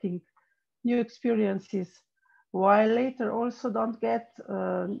and getting new experiences, while later also don't get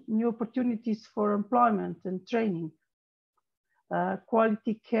new opportunities for employment and training.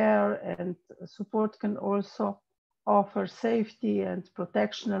 Quality care and support can also offer safety and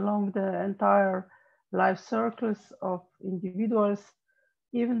protection along the entire life circles of individuals,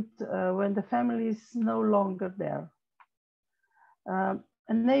 even when the family is no longer there.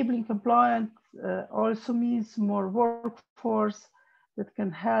 Enabling employment also means more workforce that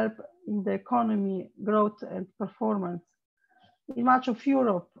can help in the economy growth and performance. In much of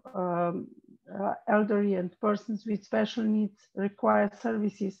Europe, elderly and persons with special needs require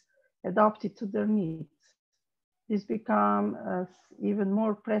services adapted to their needs. This becomes even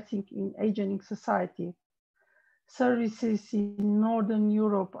more pressing in aging society. Services in Northern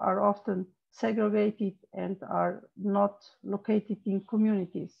Europe are often segregated and are not located in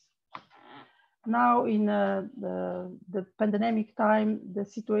communities. Now in the pandemic time, the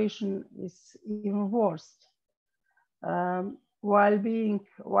situation is even worse. While being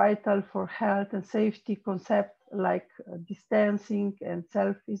vital for health and safety, concepts like distancing and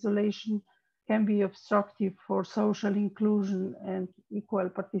self-isolation can be obstructive for social inclusion and equal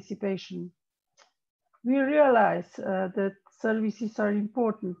participation. We realize that services are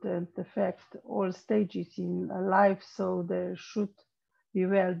important and affect all stages in life, so they should be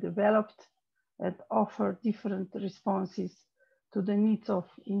well developed and offer different responses to the needs of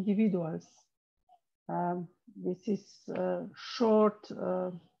individuals. This is short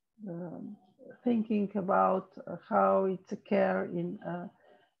thinking about how it's a care in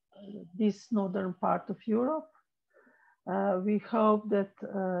this northern part of Europe. We hope that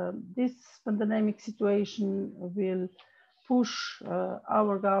this pandemic situation will push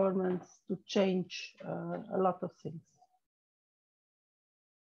our governments to change a lot of things.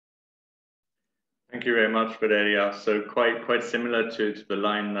 Thank you very much, Valeria. So quite similar to the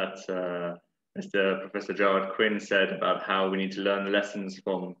line that Professor Gerard Quinn said about how we need to learn the lessons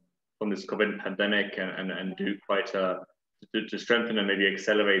from this COVID pandemic and do to strengthen and maybe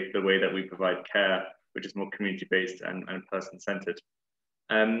accelerate the way that we provide care, which is more community-based and person-centered.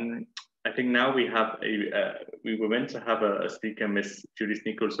 I think now we have we were meant to have a speaker, Ms. Judith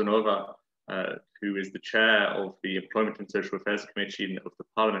Nicholsonova, who is the chair of the Employment and Social Affairs Committee of the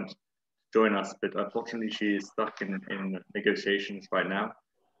Parliament, join us, but unfortunately she is stuck in negotiations right now.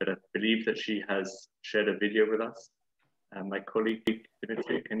 But I believe that she has shared a video with us. My colleague,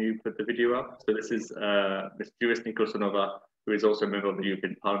 Dimitri, can you put the video up? So this is Ms. Judith Nicholsonova, who is also a member of the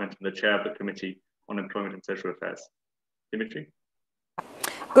European Parliament and the chair of the Committee on Employment and Social Affairs. Dimitri?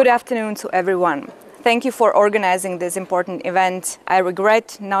 Good afternoon to everyone. Thank you for organizing this important event. I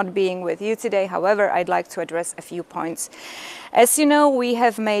regret not being with you today. However, I'd like to address a few points. As you know, we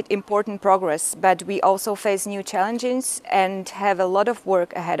have made important progress, but we also face new challenges and have a lot of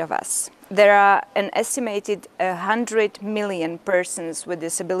work ahead of us. There are an estimated 100 million persons with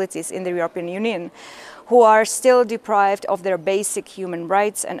disabilities in the European Union who are still deprived of their basic human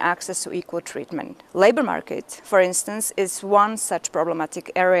rights and access to equal treatment. Labor market, for instance, is one such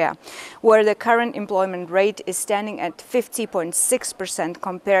problematic area, where the current employment rate is standing at 50.6%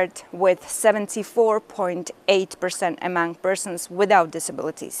 compared with 74.8% among persons without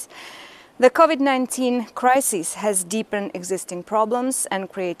disabilities. The COVID-19 crisis has deepened existing problems and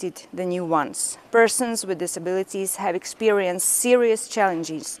created the new ones. Persons with disabilities have experienced serious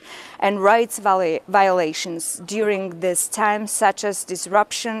challenges and rights violations during this time, such as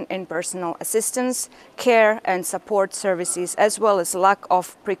disruption in personal assistance, care and support services, as well as lack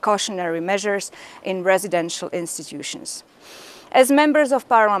of precautionary measures in residential institutions. As members of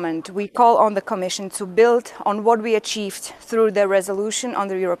Parliament, we call on the Commission to build on what we achieved through the resolution on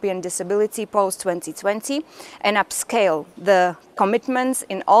the European disability post-2020 and upscale the commitments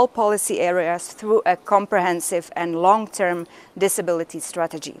in all policy areas through a comprehensive and long-term disability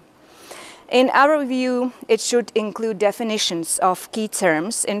strategy. In our view, it should include definitions of key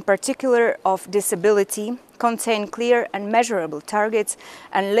terms, in particular of disability, contain clear and measurable targets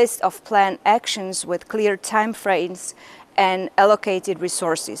and list of planned actions with clear timeframes and allocated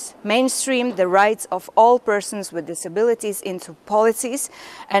resources, mainstream the rights of all persons with disabilities into policies,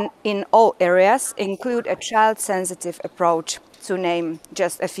 and in all areas include a child-sensitive approach, to name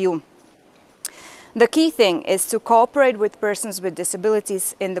just a few. The key thing is to cooperate with persons with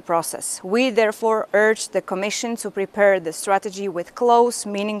disabilities in the process. We therefore urge the Commission to prepare the strategy with close,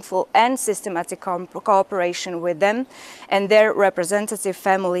 meaningful and systematic cooperation with them and their representative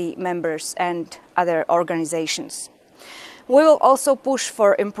family members and other organizations. We will also push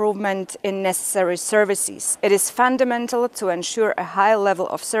for improvement in necessary services. It is fundamental to ensure a high level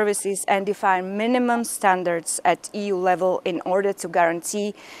of services and define minimum standards at EU level in order to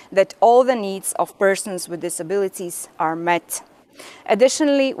guarantee that all the needs of persons with disabilities are met.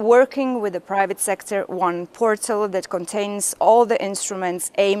 Additionally, working with the private sector, one portal that contains all the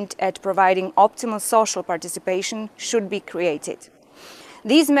instruments aimed at providing optimal social participation should be created.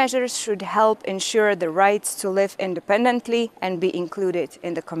 These measures should help ensure the right to live independently and be included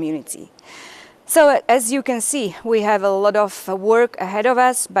in the community. So, as you can see, we have a lot of work ahead of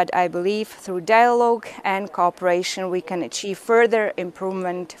us, but I believe through dialogue and cooperation we can achieve further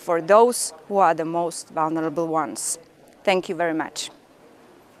improvement for those who are the most vulnerable ones. Thank you very much.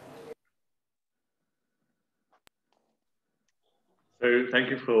 So thank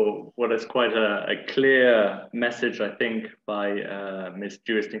you for what is quite a clear message, I think, by Ms.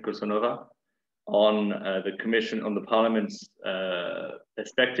 Judith Nicholsonova on the Commission, on the Parliament's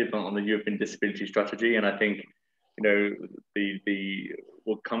perspective on the European Disability Strategy. And I think, you know,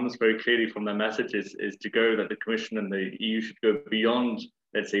 what comes very clearly from that message is to go that the Commission and the EU should go beyond,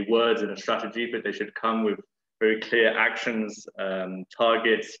 let's say, words in a strategy, but they should come with very clear actions,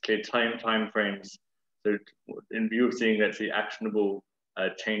 targets, clear time frames. So in view of seeing, let's say, actionable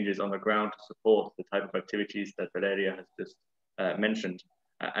changes on the ground to support the type of activities that Valeria has just mentioned.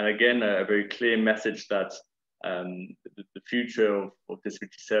 And again, a very clear message that the future of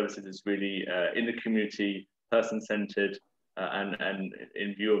disability services is really in the community, person-centered, and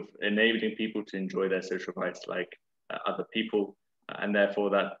in view of enabling people to enjoy their social rights like other people, and therefore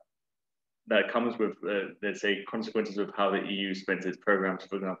that comes with, let's say, consequences of how the EU spends its programs,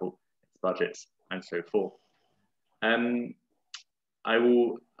 for example, its budgets, and so forth. I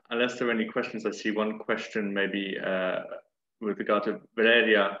will, unless there are any questions, I see one question maybe with regard to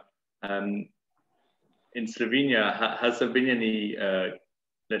Valeria. In Slovenia, has there been any,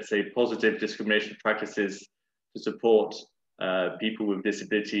 let's say, positive discrimination practices to support people with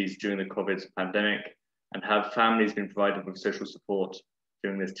disabilities during the COVID pandemic? And have families been provided with social support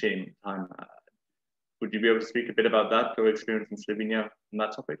during this time? Would you be able to speak a bit about that, your experience in Slovenia on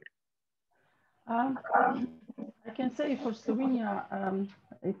that topic? I can say for Slovenia,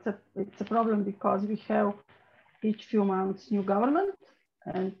 it's a problem because we have each few months new government,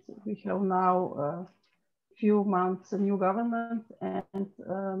 and we have now few months a new government,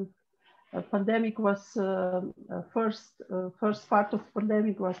 and a pandemic was first part of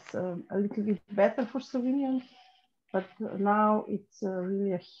pandemic was a little bit better for Slovenians, but now it's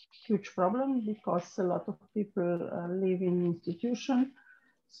really a huge problem because a lot of people live in institution,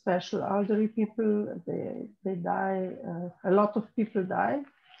 especially elderly people. They die. A lot of people die,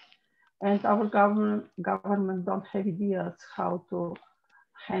 and our government don't have ideas how to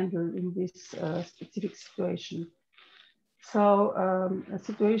handle in this specific situation. So the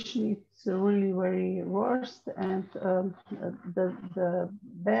situation is really very worst, and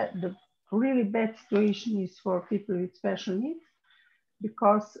the really bad situation is for people with special needs,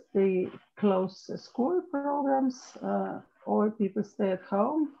 because they close school programs, or people stay at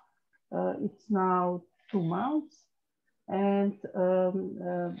home. It's now 2 months, and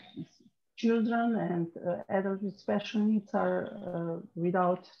children and adults with special needs are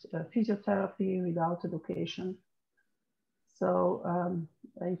without physiotherapy, without education. So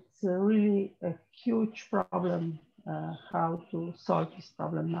it's really a huge problem how to solve this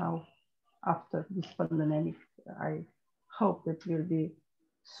problem now after this pandemic. I hope that will be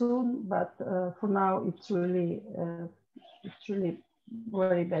soon, but for now it's really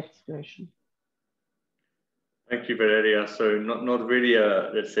very bad situation. Thank you, Valeria. So not really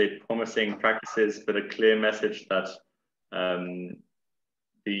let's say, promising practices, but a clear message that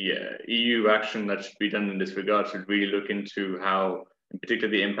the EU action that should be done in this regard should really look into how, in particular,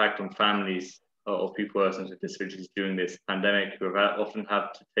 the impact on families of people with disabilities during this pandemic, who have often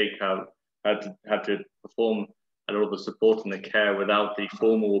had to perform a lot of the support and the care without the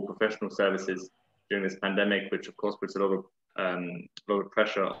formal or professional services during this pandemic, which of course puts a lot of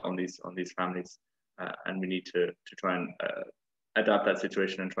pressure on these families, and we need to try and adapt that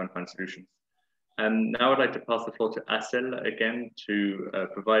situation and try and find solutions. And now I'd like to pass the floor to Asel again to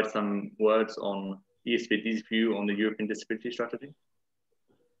provide some words on EASPD's view on the European Disability Strategy.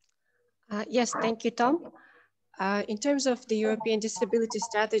 Yes, thank you, Tom. In terms of the European Disability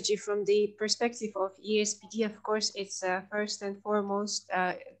Strategy, from the perspective of EASPD, of course, it's first and foremost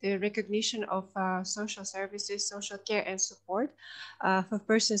the recognition of social services, social care and support for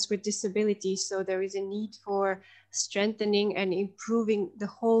persons with disabilities. So there is a need for strengthening and improving the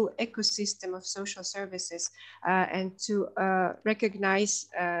whole ecosystem of social services, and to recognize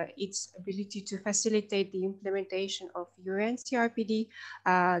its ability to facilitate the implementation of UNCRPD,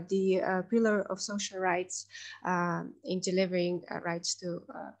 the pillar of social rights, in delivering rights to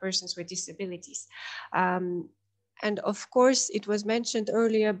persons with disabilities. And of course, it was mentioned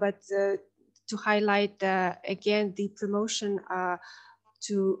earlier, but to highlight again the promotion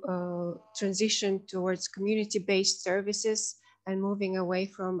to transition towards community-based services and moving away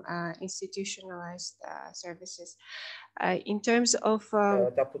from institutionalized services. In terms of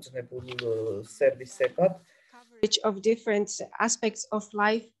coverage of different aspects of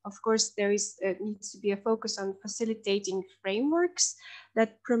life, of course, there needs to be a focus on facilitating frameworks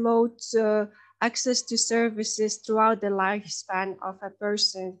that promote access to services throughout the lifespan of a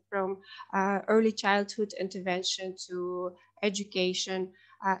person, from early childhood intervention to education,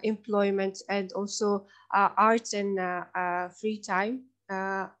 employment, and also arts and free time.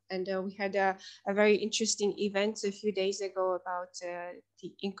 And we had a very interesting event a few days ago about the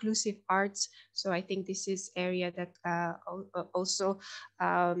inclusive arts. So I think this is area that also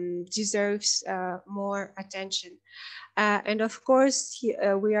deserves more attention. And of course,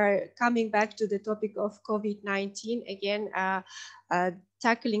 we are coming back to the topic of COVID-19 again,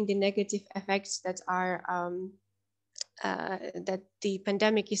 tackling the negative effects that are that the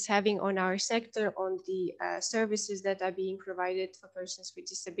pandemic is having on our sector, on the services that are being provided for persons with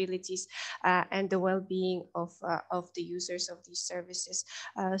disabilities, and the well-being of the users of these services.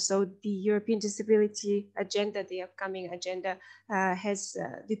 So the European Disability Agenda, the upcoming agenda, has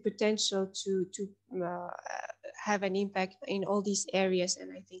the potential to have an impact in all these areas,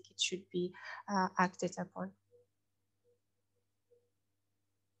 and I think it should be acted upon.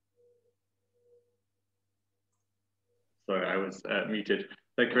 Sorry, I was muted.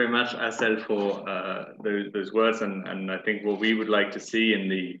 Thank you very much, Asel, for those words, and I think what we would like to see in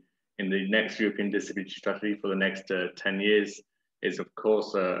the next European Disability Strategy for the next 10 years is, of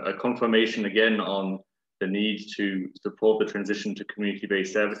course, a confirmation again on the need to support the transition to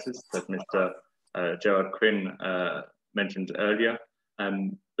community-based services that Mr. Gerard Quinn mentioned earlier,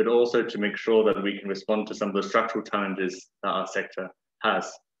 but also to make sure that we can respond to some of the structural challenges that our sector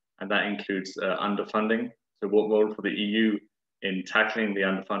has, and that includes underfunding. So what role for the EU in tackling the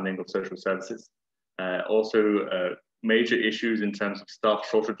underfunding of social services? Also major issues in terms of staff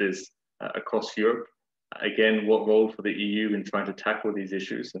shortages across Europe. Again, what role for the EU in trying to tackle these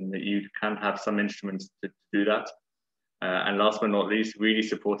issues? And the EU can have some instruments to do that. And last but not least, really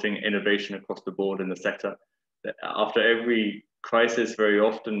supporting innovation across the board in the sector. After every crisis, very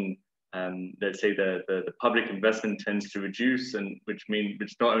often, let's say the public investment tends to reduce, and which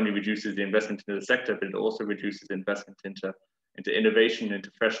not only reduces the investment into the sector, but it also reduces investment into innovation,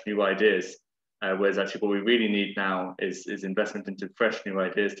 into fresh new ideas. Whereas actually what we really need now is investment into fresh new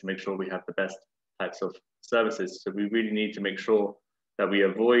ideas to make sure we have the best types of services. So we really need to make sure that we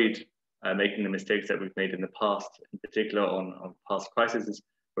avoid making the mistakes that we've made in the past, in particular on past crises,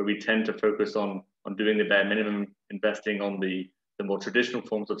 where we tend to focus on doing the bare minimum, investing on the more traditional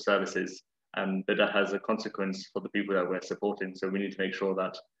forms of services, but that has a consequence for the people that we're supporting. So we need to make sure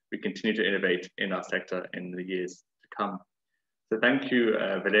that we continue to innovate in our sector in the years to come. So thank you,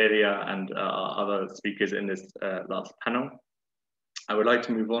 Valeria, and our other speakers in this last panel. I would like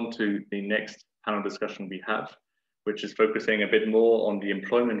to move on to the next panel discussion we have, which is focusing a bit more on the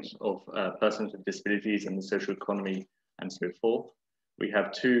employment of persons with disabilities and the social economy and so forth. We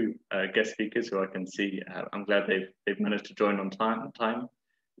have two guest speakers who I can see. I'm glad they've managed to join on time.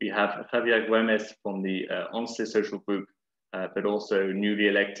 We have Javier Güemes from the ONCE Social Group, but also newly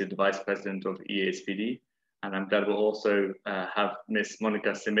elected Vice President of EASPD. And I'm glad we'll also have Ms.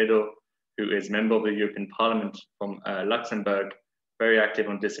 Monica Semedo, who is member of the European Parliament from Luxembourg, very active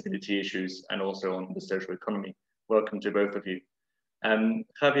on disability issues and also on the social economy. Welcome to both of you.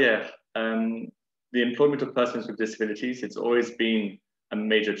 Javier, the employment of persons with disabilities, it's always been a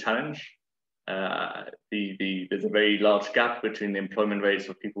major challenge. There's a very large gap between the employment rates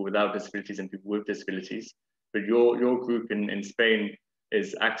of people without disabilities and people with disabilities. But your group in Spain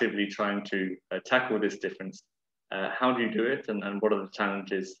is actively trying to tackle this difference. How do you do it, and what are the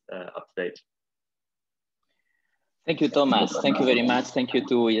challenges up to date? Thank you, Thomas. Thank you very much. Thank you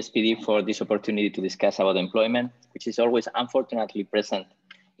to EASPD for this opportunity to discuss about employment, which is always unfortunately present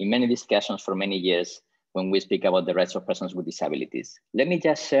in many discussions for many years when we speak about the rights of persons with disabilities. Let me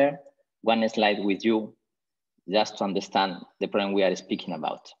just share one slide with you just to understand the problem we are speaking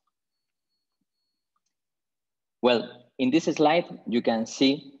about. Well, in this slide, you can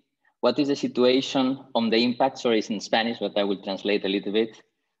see what is the situation on the impact, sorry, it's in Spanish, but I will translate a little bit,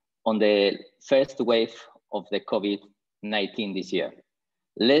 on the first wave of the COVID-19 this year.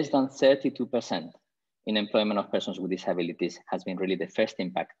 Less than 32% in employment of persons with disabilities has been really the first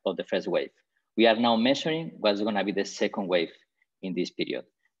impact of the first wave. We are now measuring what's going to be the second wave in this period.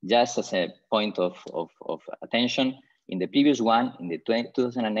 Just as a point of attention, in the previous one, in the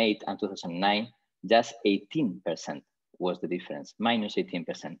 2008 and 2009, just 18% was the difference, minus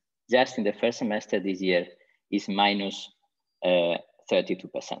 18%. Just in the first semester this year is minus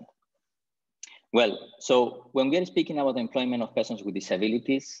 32%. Well, so when we are speaking about the employment of persons with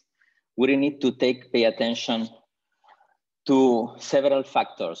disabilities, we need to pay attention to several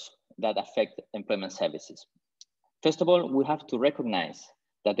factors that affect employment services. First of all, we have to recognize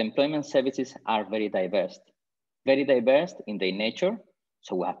that employment services are very diverse in their nature.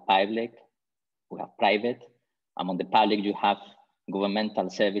 So we have public, we have private. Among the public, you have governmental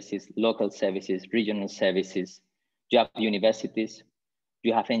services, local services, regional services. You have universities,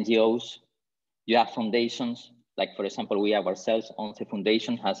 you have NGOs, you have foundations. Like for example, we ourselves, ONCE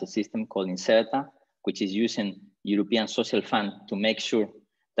Foundation has a system called Inserta, which is using European Social Fund to make sure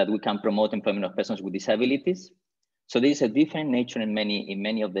that we can promote employment of persons with disabilities. So there is a different nature in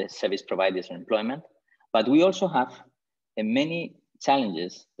many of the service providers in employment, but we also have many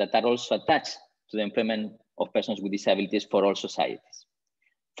challenges that are also attached to the employment of persons with disabilities for all societies.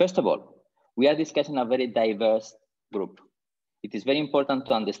 First of all, we are discussing a very diverse group. It is very important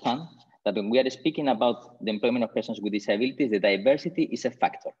to understand that when we are speaking about the employment of persons with disabilities, the diversity is a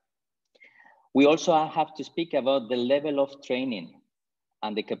factor. We also have to speak about the level of training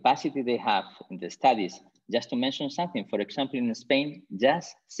and the capacity they have in the studies. Just to mention something, for example, in Spain,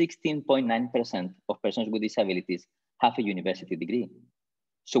 just 16.9% of persons with disabilities have a university degree.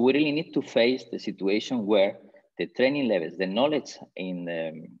 So we really need to face the situation where the training levels, the knowledge in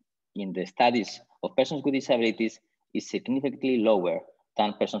the studies of persons with disabilities is significantly lower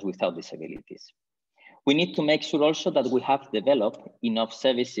than persons without disabilities. We need to make sure also that we have developed enough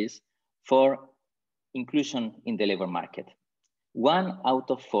services for inclusion in the labor market. 1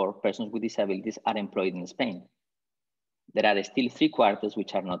 out of 4 persons with disabilities are employed in Spain. There are still 3/4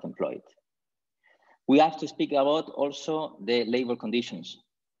 which are not employed. We have to speak about also the labor conditions.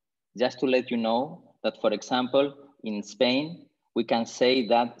 Just to let you know that, for example, in Spain, we can say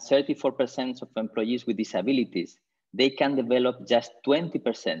that 34% of employees with disabilities, they can develop just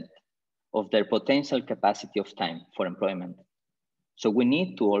 20% of their potential capacity of time for employment. So we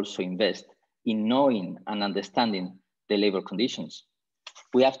need to also invest in knowing and understanding the labor conditions.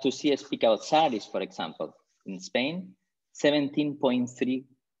 We have to speak about salaries, for example. In Spain,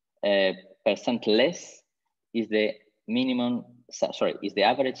 17.3% less is the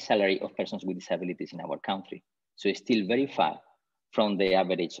average salary of persons with disabilities in our country. So it's still very far from the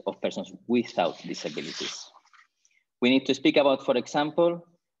average of persons without disabilities. We need to speak about, for example,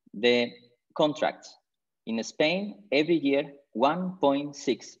 the contracts. In Spain, every year,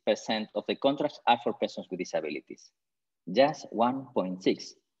 1.6% of the contracts are for persons with disabilities. Just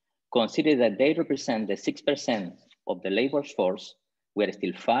 1.6. Consider that they represent the 6% of the labor force. We are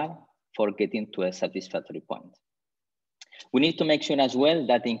still far from getting to a satisfactory point. We need to make sure as well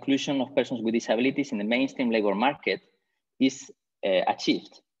that the inclusion of persons with disabilities in the mainstream labor market is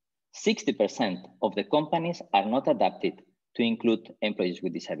achieved. 60% of the companies are not adapted to include employees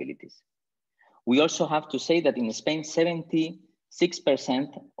with disabilities. We also have to say that in Spain,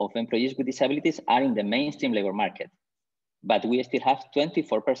 76% of employees with disabilities are in the mainstream labor market, but we still have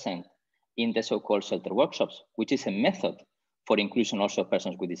 24% in the so-called shelter workshops, which is a method for inclusion also of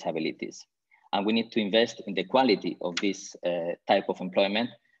persons with disabilities. And we need to invest in the quality of this type of employment.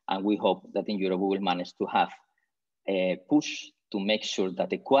 And we hope that in Europe, we will manage to have a push to make sure that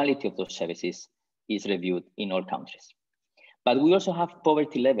the quality of those services is reviewed in all countries. But we also have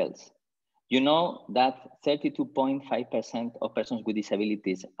poverty levels. You know that 32.5% of persons with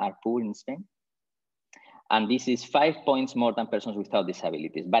disabilities are poor in Spain. And this is 5 points more than persons without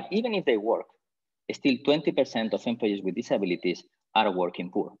disabilities. But even if they work, still 20% of employees with disabilities are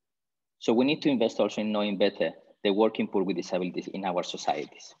working poor. So we need to invest also in knowing better the working poor with disabilities in our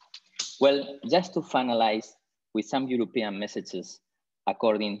societies. Well, just to finalize with some European messages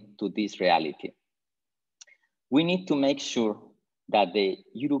according to this reality. We need to make sure that the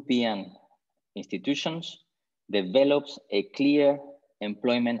European institutions develops a clear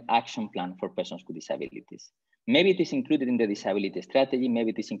employment action plan for persons with disabilities. Maybe it is included in the disability strategy,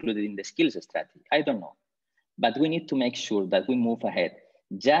 maybe it is included in the skills strategy, I don't know. But we need to make sure that we move ahead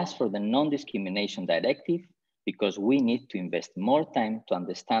just for the non-discrimination directive, because we need to invest more time to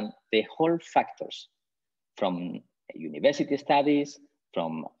understand the whole factors from university studies,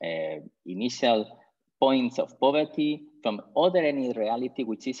 from initial points of poverty, from any reality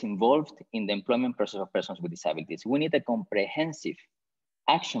which is involved in the employment process of persons with disabilities. We need a comprehensive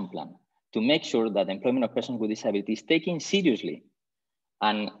action plan to make sure that the employment of persons with disabilities is taken seriously.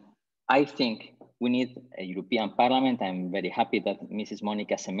 And I think we need a European Parliament. I'm very happy that Mrs.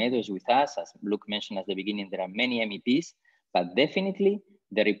 Monica Semedo is with us. As Luke mentioned at the beginning, there are many MEPs, but definitely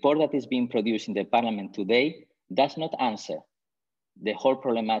the report that is being produced in the Parliament today does not answer the whole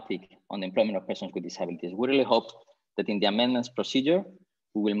problematic on the employment of persons with disabilities. We really hope that in the amendments procedure,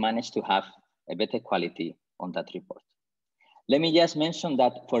 we will manage to have a better quality on that report. Let me just mention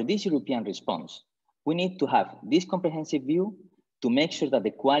that for this European response, we need to have this comprehensive view to make sure that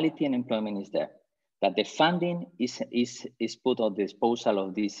the quality and employment is there, that the funding is put at the disposal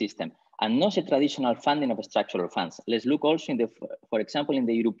of this system, and not a traditional funding of structural funds. Let's look also for example, in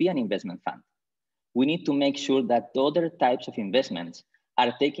the European Investment Fund. We need to make sure that the other types of investments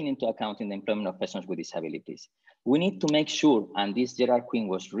are taken into account in the employment of persons with disabilities. We need to make sure, and this Gerard Quinn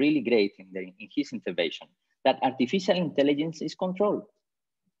was really great in his intervention, that artificial intelligence is controlled.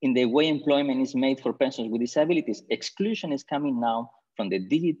 In the way employment is made for persons with disabilities, exclusion is coming now from the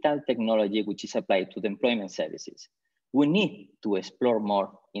digital technology which is applied to the employment services. We need to explore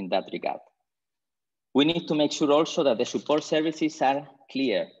more in that regard. We need to make sure also that the support services are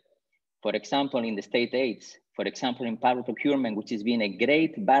clear. For example, in the state aids, for example, in public procurement, which has been a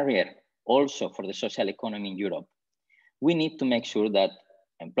great barrier also for the social economy in Europe. we need to make sure that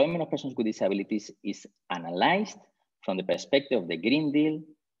employment of persons with disabilities is analyzed from the perspective of the Green Deal,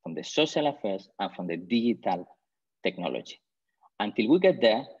 from the social affairs, and from the digital technology. Until we get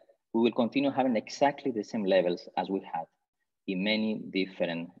there, we will continue having exactly the same levels as we had in many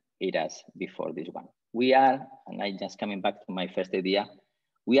different eras before this one. We are, and I just coming back to my first idea,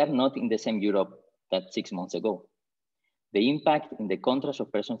 we are not in the same Europe that 6 months ago. The impact in the contrast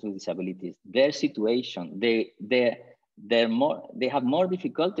of persons with disabilities, their situation, they have more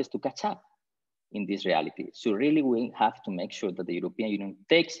difficulties to catch up in this reality. So really we have to make sure that the European Union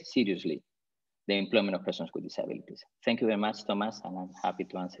takes seriously the employment of persons with disabilities. Thank you very much, Thomas, and I'm happy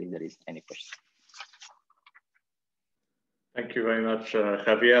to answer if there is any question. Thank you very much,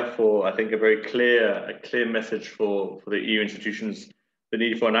 Javier, for, I think, a very clear message for the EU institutions, the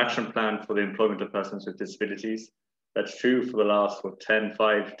need for an action plan for the employment of persons with disabilities. That's true for the last 10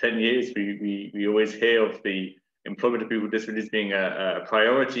 years. We always hear of the employment of people with disabilities being a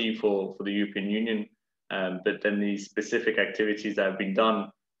priority for the European Union, but then the specific activities that have been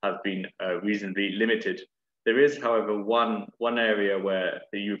done have been reasonably limited. There is, however, one area where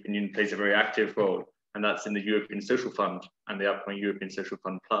the European Union plays a very active role, and that's in the European Social Fund and the upcoming European Social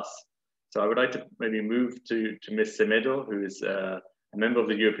Fund Plus. So I would like to maybe move to Ms. Semedo, who is a member of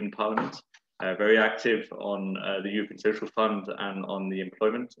the European Parliament, very active on the European Social Fund and on the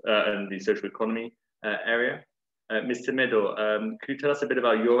employment and the social economy area. Ms. Semedo, could you tell us a bit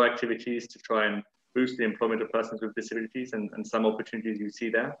about your activities to try and boost the employment of persons with disabilities and some opportunities you see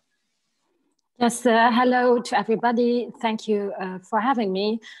there? Yes, hello to everybody. Thank you for having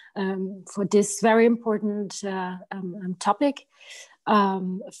me for this very important topic.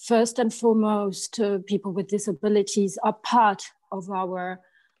 First and foremost, people with disabilities are part of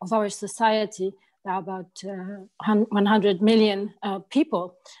our society. There are about 100 million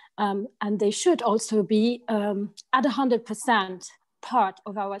people, and they should also be at 100% part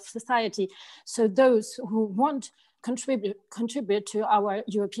of our society. So those who want contribute to our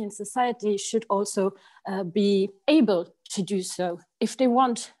European society should also be able to do so. If they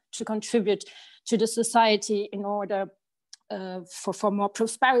want to contribute to the society in order for more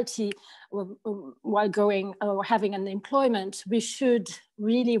prosperity while going or having an employment, we should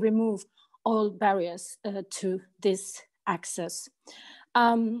really remove all barriers to this access.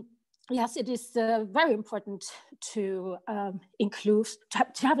 Yes, it is very important to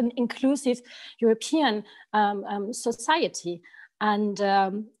have an inclusive European society. And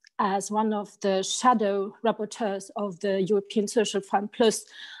as one of the shadow rapporteurs of the European Social Fund Plus,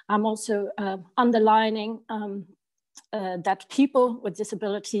 I'm also underlining that people with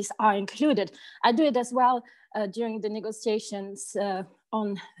disabilities are included. I do it as well during the negotiations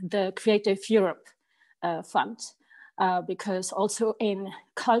on the Creative Europe Fund. Because also in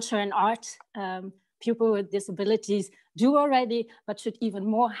culture and art, people with disabilities do already, but should even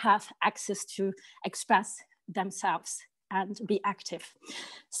more have access to express themselves and be active.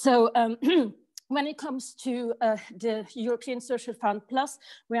 So when it comes to the European Social Fund Plus,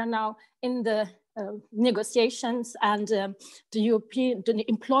 we are now in the negotiations, and the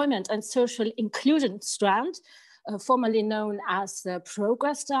Employment and Social Inclusion Strand, formerly known as the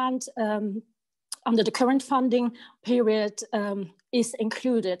Progress Strand, under the current funding period, is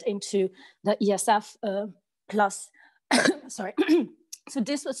included into the ESF Plus. Sorry. So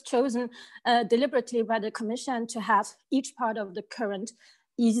this was chosen deliberately by the Commission to have each part of the current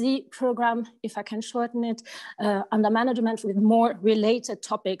EASY program, if I can shorten it, under management with more related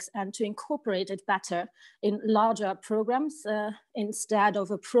topics and to incorporate it better in larger programs instead of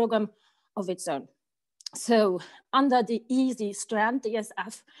a program of its own. So under the EASY strand, the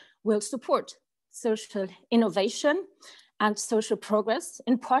ESF will support social innovation and social progress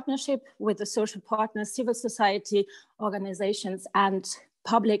in partnership with the social partners, civil society organizations, and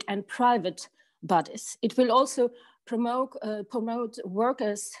public and private bodies. It will also promote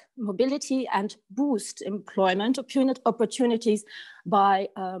workers' mobility and boost employment opportunities by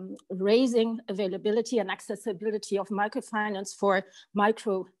raising availability and accessibility of microfinance for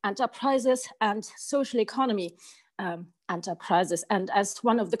micro enterprises and social economy enterprises. And as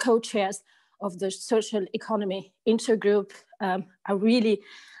one of the co-chairs of the social economy intergroup, I really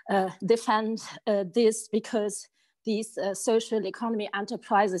defend this, because these social economy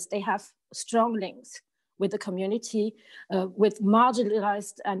enterprises, they have strong links with the community, with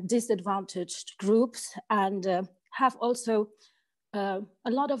marginalized and disadvantaged groups, and have also a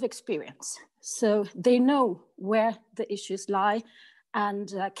lot of experience. So they know where the issues lie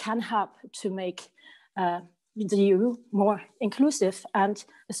and can help to make the EU more inclusive, and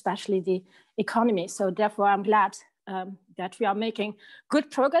especially the economy. So therefore, I'm glad that we are making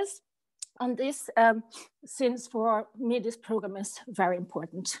good progress on this, since for me this program is very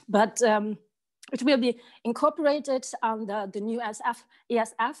important, but it will be incorporated under the new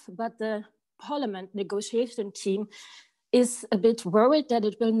ESF, but the Parliament negotiation team is a bit worried that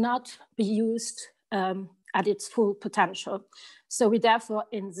it will not be used at its full potential. So we therefore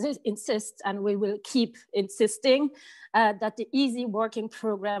insist, and we will keep insisting, that the EASY working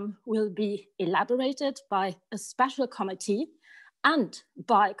program will be elaborated by a special committee and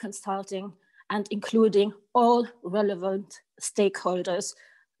by consulting and including all relevant stakeholders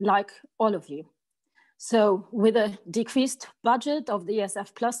like all of you. So with a decreased budget of the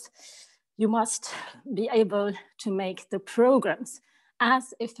ESF Plus, you must be able to make the programs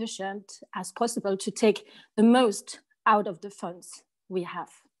as efficient as possible to take the most out of the funds we have.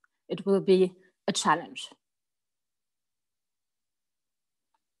 It will be a challenge.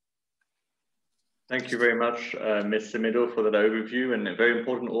 Thank you very much, Ms. Simido, for that overview, and very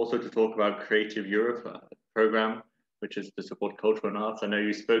important also to talk about Creative Europe program, which is to support culture and arts. I know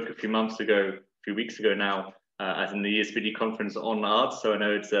you spoke a few weeks ago now, as in the EASPD conference on arts, so I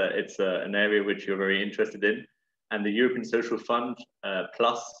know it's an area which you're very interested in. And the European Social Fund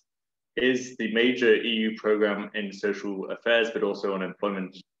Plus is the major EU program in social affairs, but also on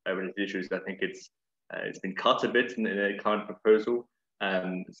employment-related issues. I think it's been cut a bit in the current proposal.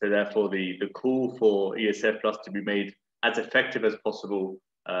 So therefore, the call for ESF Plus to be made as effective as possible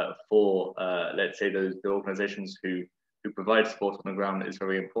for, let's say, the organizations who provide support on the ground is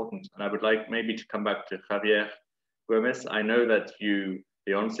very important. And I would like maybe to come back to Javier Gomez. I know that the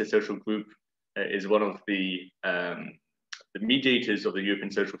Once Social Group is one of the mediators of the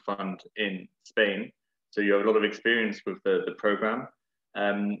European Social Fund in Spain. So you have a lot of experience with the program.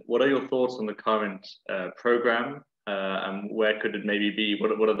 What are your thoughts on the current program? And where could it maybe be?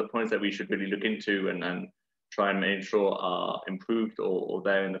 What are the points that we should really look into and try and make sure are improved or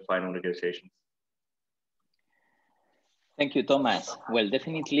there in the final negotiations? Thank you, Thomas. Well,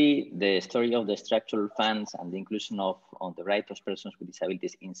 definitely the story of the structural funds and the inclusion of the rights of persons with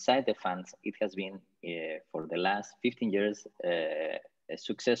disabilities inside the funds, it has been for the last 15 years a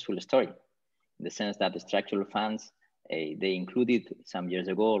successful story, in the sense that the structural funds, they included some years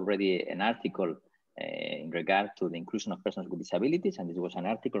ago already an article in regard to the inclusion of persons with disabilities, and this was an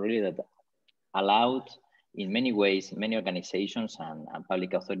article really that allowed in many ways many organizations and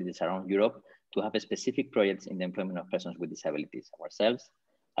public authorities around Europe to have specific projects in the employment of persons with disabilities. Ourselves,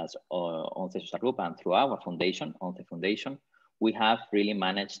 as Once Social Group, and through our foundation, Once Foundation, we have really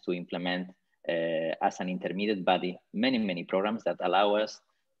managed to implement as an intermediate body many programs that allow us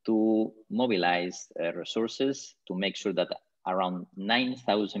to mobilize resources to make sure that around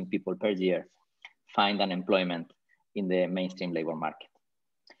 9,000 people per year find an employment in the mainstream labor market.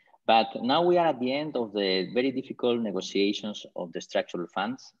 But now we are at the end of the very difficult negotiations of the structural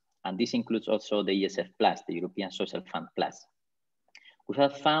funds, and this includes also the ESF Plus, the European Social Fund Plus. We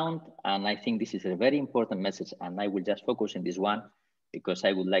have found, and I think this is a very important message, and I will just focus on this one because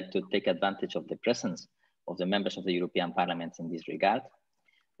I would like to take advantage of the presence of the members of the European Parliament in this regard.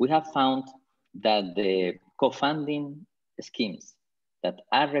 We have found that the co-funding schemes that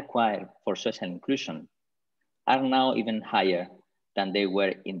are required for social inclusion are now even higher than they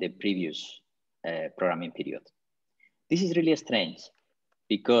were in the previous programming period. This is really strange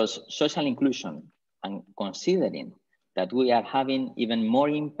because social inclusion, and considering that we are having even more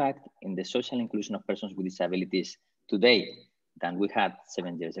impact in the social inclusion of persons with disabilities today than we had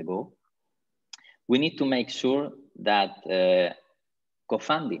 7 years ago, we need to make sure that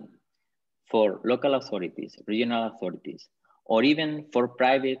co-funding for local authorities, regional authorities, or even for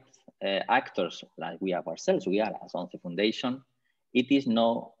private actors like we are ourselves, we are as Once Foundation, it is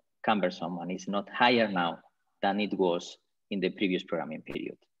not cumbersome and it's not higher now than it was in the previous programming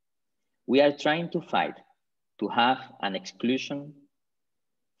period. We are trying to fight to have an exclusion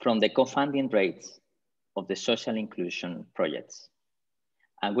from the co-funding rates of the social inclusion projects.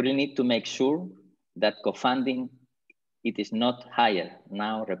 And we need to make sure that co-funding, it is not higher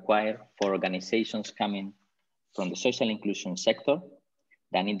now required for organizations coming from the social inclusion sector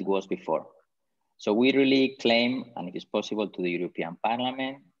than it was before. So we really claim, and it is possible to the European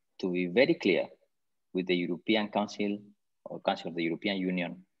Parliament, to be very clear with the European Council or Council of the European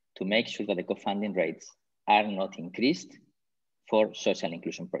Union to make sure that the co-funding rates are not increased for social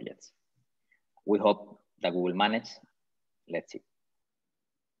inclusion projects. We hope that we will manage. Let's see.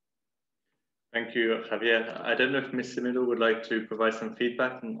 Thank you, Javier. I don't know if Ms. Simido would like to provide some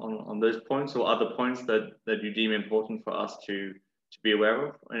feedback on those points or other points that you deem important for us to be aware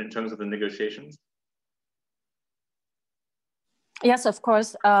of in terms of the negotiations. Yes, of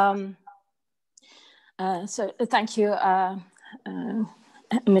course. So thank you,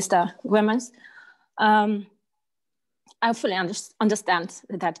 Mr. Wemmers. I fully understand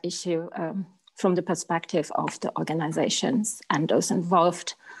that issue from the perspective of the organizations and those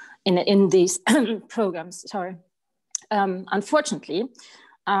involved in these programs. Sorry. Unfortunately,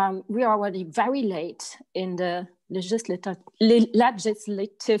 we are already very late in the legislative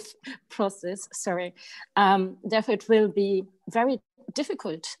process. Sorry. Therefore, it will be very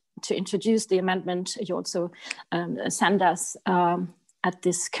difficult to introduce the amendment you also send us at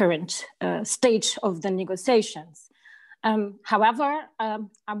this current stage of the negotiations. However,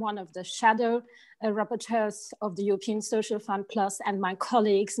 I'm one of the shadow rapporteurs of the European Social Fund Plus, and my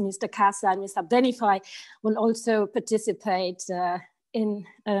colleagues, Mr. Casa and Mr. Benify, will also participate in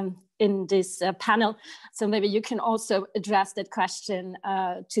this panel. So maybe you can also address that question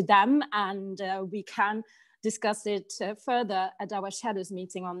to them, and we can discuss it further at our shadows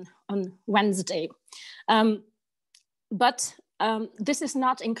meeting on Wednesday. But this is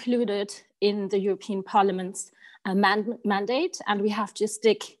not included in the European Parliament's mandate, and we have to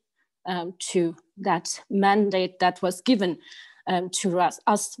stick to that mandate that was given to us.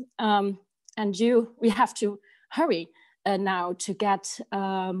 We have to hurry now to get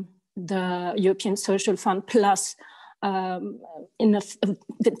the European Social Fund Plus to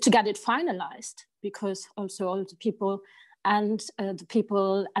get it finalized, because also all the people and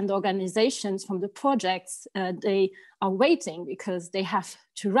the organizations from the projects, they are waiting because they have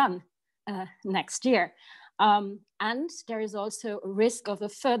to run next year. And there is also a risk of a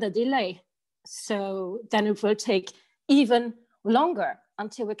further delay. So then it will take even longer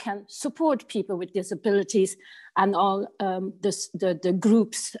until we can support people with disabilities and all the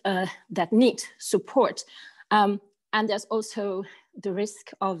groups that need support. And there's also the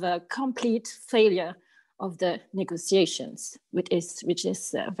risk of a complete failure of the negotiations, which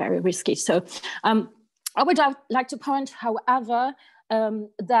is very risky. So I would like to point, however,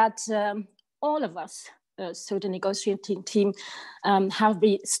 that all of us, so the negotiating team, have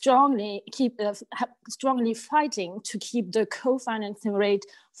been strongly fighting to keep the co-financing rate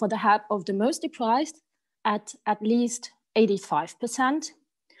for the help of the most deprived at least 85%.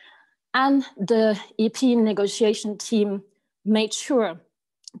 And the EP negotiation team made sure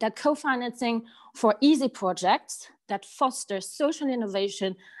that co-financing for easy projects that foster social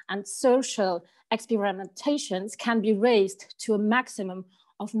innovation and social experimentations can be raised to a maximum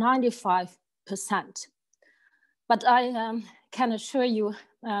of 95%. But I can assure you,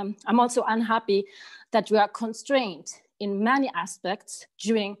 I'm also unhappy that we are constrained in many aspects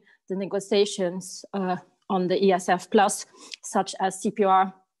during the negotiations on the ESF Plus, such as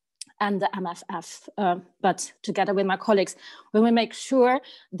CPR and the MFF. But together with my colleagues, we will make sure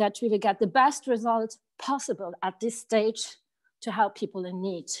that we will get the best result possible at this stage to help people in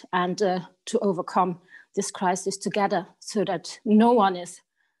need and to overcome this crisis together, so that no one is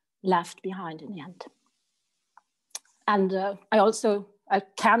left behind in the end. And I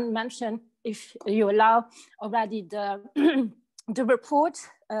can mention, if you allow, already the report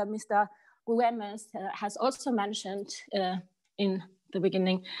Mr. Wemmers has also mentioned in the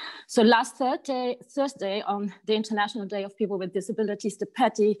beginning. So last Thursday, on the International Day of People with Disabilities, the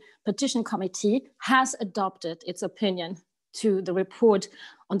PETI Petition Committee has adopted its opinion to the report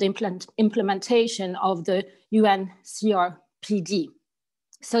on the implementation of the UNCRPD.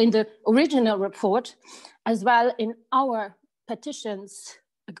 So in the original report, as well in our petitions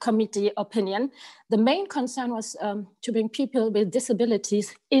committee opinion, the main concern was to bring people with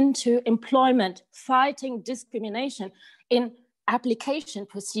disabilities into employment, fighting discrimination in application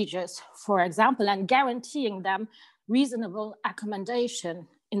procedures, for example, and guaranteeing them reasonable accommodation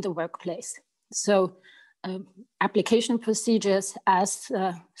in the workplace. So application procedures as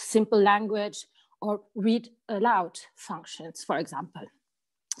simple language or read aloud functions, for example.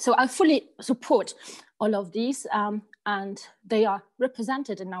 So I fully support all of these, and they are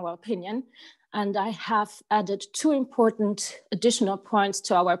represented in our opinion. And I have added two important additional points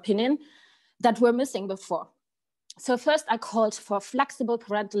to our opinion that were missing before. So first, I called for flexible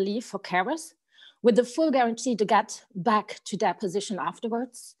parental leave for carers with the full guarantee to get back to their position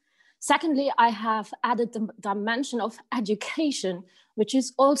afterwards. Secondly, I have added the dimension of education, which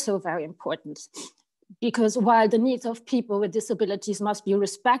is also very important, because while the needs of people with disabilities must be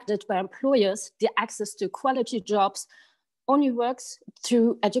respected by employers, the access to quality jobs only works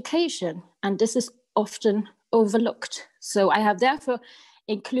through education, and this is often overlooked. So I have therefore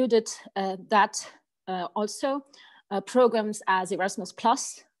included that also programs as Erasmus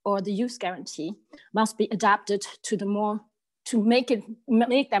Plus or the Youth Guarantee must be adapted to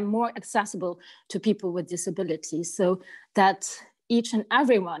make them more accessible to people with disabilities, so that each and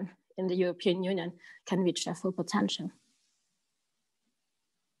everyone in the European Union can reach their full potential.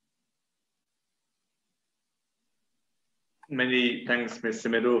 Many thanks,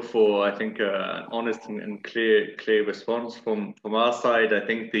 Mr. Middle, for I think an honest and clear response from our side. I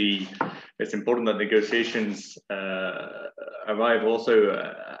think it's important that negotiations arrive also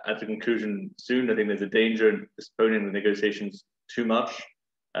at the conclusion soon. I think there's a danger in postponing the negotiations too much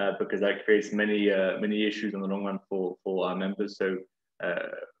because that creates many issues in the long run for our members. So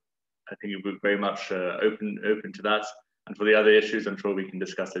I think we're very much open to that. And for the other issues, I'm sure we can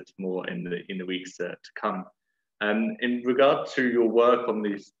discuss it more in the weeks to come. In regard to your work on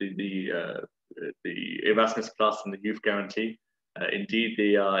the Erasmus Plus and the Youth Guarantee, indeed,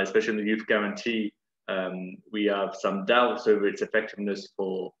 especially in the Youth Guarantee, we have some doubts over its effectiveness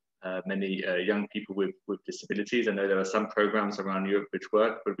for many young people with disabilities. I know there are some programs around Europe which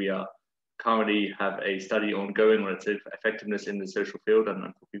work, but we currently have a study ongoing on its effectiveness in the social field and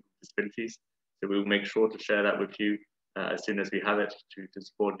for people with disabilities. So we will make sure to share that with you as soon as we have it to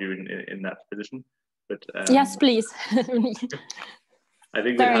support you in that position. But, yes, please. I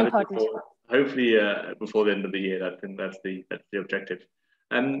think we'll have it hopefully before the end of the year. I think that's the objective.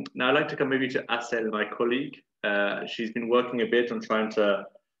 Now I'd like to come maybe to Asel, my colleague. She's been working a bit on trying to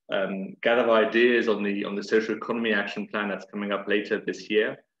gather ideas on the social economy action plan that's coming up later this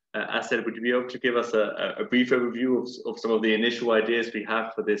year. Asel, would you be able to give us a brief overview of some of the initial ideas we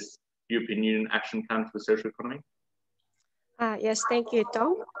have for this European Union action plan for the social economy? Yes, thank you,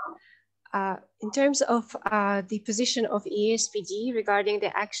 Tom. In terms of the position of EASPD regarding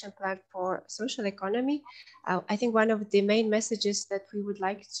the action plan for social economy, I think one of the main messages that we would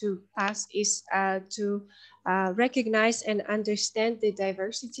like to pass is to recognize and understand the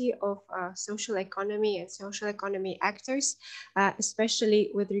diversity of social economy and social economy actors,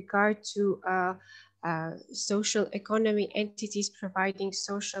 especially with regard to social economy entities providing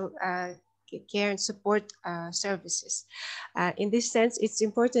social care and support services. In this sense, it's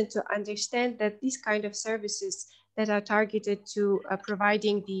important to understand that these kind of services that are targeted to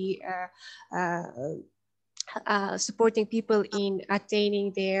providing the supporting people in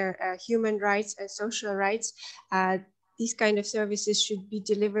attaining their human rights and social rights, these kind of services should be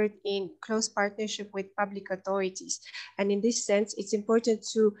delivered in close partnership with public authorities. And in this sense, it's important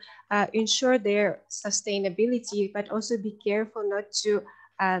to ensure their sustainability, but also be careful not to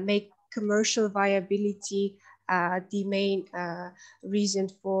make commercial viability the main reason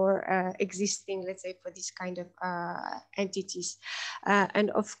for existing, let's say, for this kind of entities. And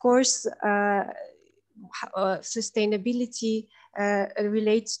of course, sustainability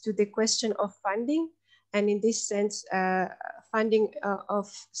relates to the question of funding. And in this sense, funding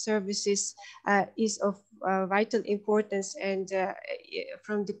of services is of vital importance. And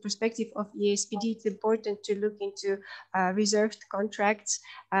from the perspective of EASPD, it's important to look into reserved contracts,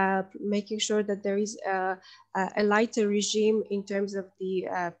 making sure that there is a lighter regime in terms of the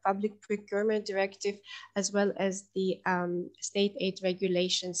public procurement directive, as well as the state aid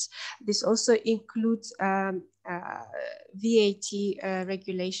regulations. This also includes VAT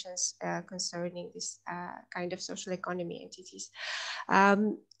regulations concerning this kind of social economy entities.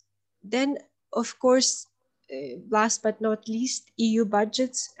 Then, of course, last but not least, EU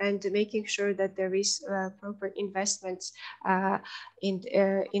budgets and making sure that there is proper investments in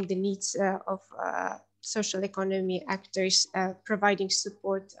the needs of social economy actors providing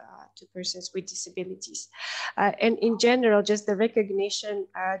support to persons with disabilities. And in general, just the recognition,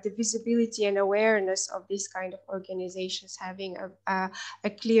 the visibility and awareness of these kind of organizations having a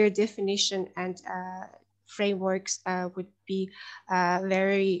clear definition and frameworks would be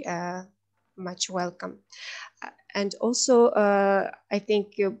very much welcome. And also, I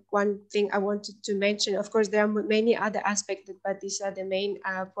think one thing I wanted to mention, of course, there are many other aspects, but these are the main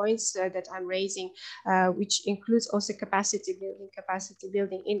points that I'm raising, which includes also capacity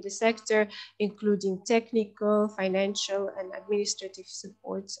building in the sector, including technical, financial, and administrative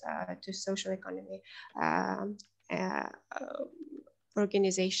support to social economy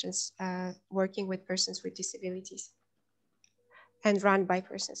organizations working with persons with disabilities and run by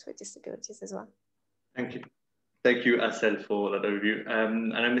persons with disabilities as well. Thank you. Thank you, Asel, for that overview. I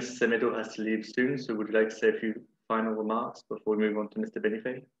know Mrs. Semedo has to leave soon, so would you like to say a few final remarks before we move on to Mr.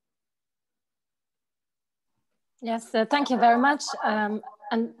 Benifei? Yes, thank you very much.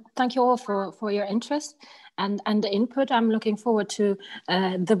 And thank you all for your interest and the input. I'm looking forward to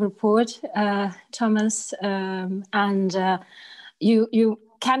the report, Thomas, and you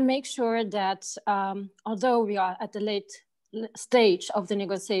can make sure that although we are at the late stage of the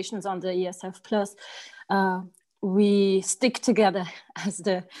negotiations on the ESF Plus, we stick together as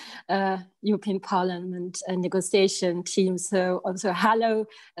the European Parliament negotiation team. So also hello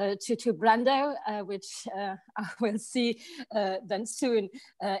to Brando, which I will see then soon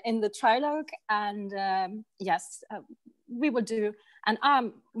in the trilogue. And yes, we will do, and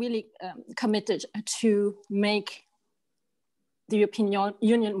I'm really committed to make the European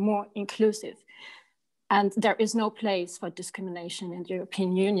Union more inclusive. And there is no place for discrimination in the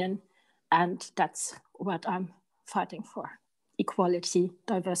European Union. And that's what I'm fighting for: equality,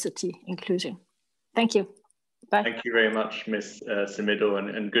 diversity, inclusion. Thank you. Bye. Thank you very much, Ms. Simido,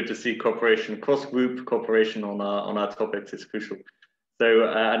 and good to see cooperation, cross-group cooperation on our topics is crucial. So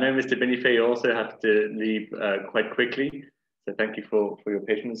I know Mr. Benifei also had to leave quite quickly. So thank you for your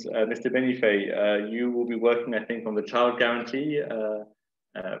patience. Mr. Benifei, you will be working, I think, on the child guarantee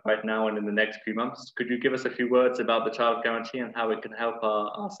right now and in the next few months. Could you give us a few words about the child guarantee and how it can help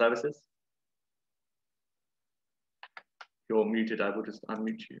our services? You're muted, I will just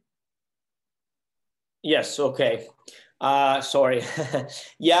unmute you. Yes, okay. Sorry.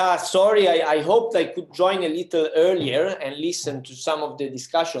 Yeah, sorry, I hoped I could join a little earlier and listen to some of the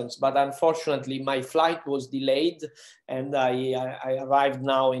discussions, but unfortunately my flight was delayed and I arrived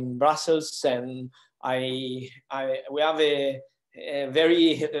now in Brussels, and we have a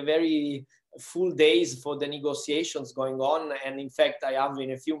very full days for the negotiations going on. And in fact, I have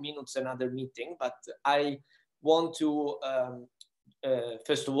in a few minutes another meeting, but I want to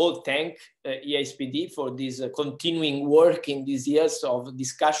first of all, thank EASPD for this continuing work in these years of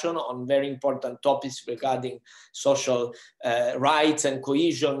discussion on very important topics regarding social rights and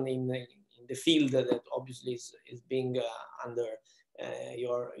cohesion in the field that obviously is being under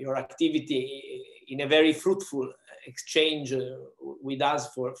your activity in a very fruitful exchange with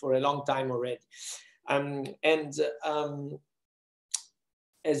us for a long time already.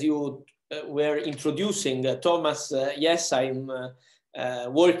 As you were introducing, Thomas, yes, I'm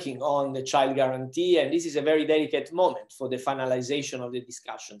working on the child guarantee, and this is a very delicate moment for the finalization of the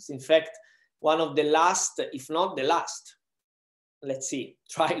discussions. In fact, one of the last, if not the last, let's see,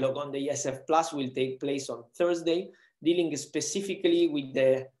 trilogue on the ESF Plus will take place on Thursday, dealing specifically with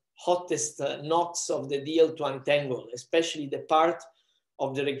the hottest knots of the deal to untangle, especially the part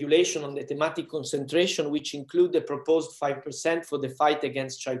of the regulation on the thematic concentration, which include the proposed 5% for the fight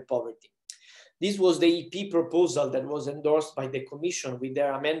against child poverty. This was the EP proposal that was endorsed by the Commission with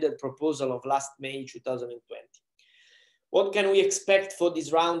their amended proposal of last May 2020. What can we expect for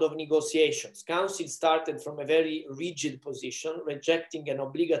this round of negotiations? Council started from a very rigid position, rejecting an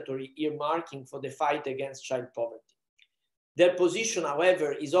obligatory earmarking for the fight against child poverty. Their position,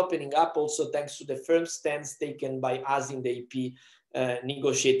 however, is opening up also thanks to the firm stance taken by us in the EP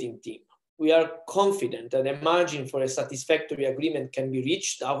negotiating team. We are confident that a margin for a satisfactory agreement can be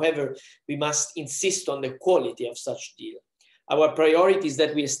reached. However, we must insist on the quality of such deal. Our priority is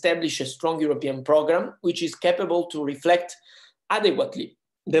that we establish a strong European program which is capable to reflect adequately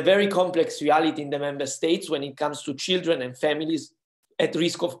the very complex reality in the member states when it comes to children and families at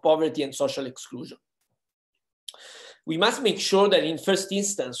risk of poverty and social exclusion. We must make sure that in first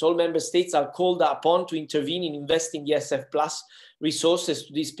instance, all member states are called upon to intervene in investing ESF Plus resources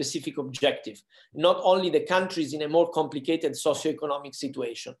to this specific objective, not only the countries in a more complicated socioeconomic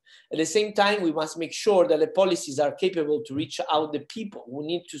situation. At the same time, we must make sure that the policies are capable to reach out the people who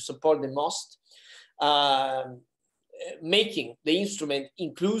need to support the most, making the instrument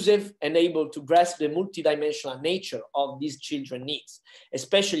inclusive and able to grasp the multidimensional nature of these children's needs,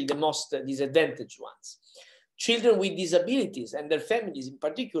 especially the most disadvantaged ones. Children with disabilities and their families in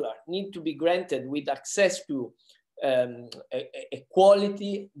particular need to be granted with access to a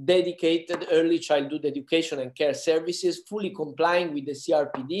quality, dedicated early childhood education and care services, fully complying with the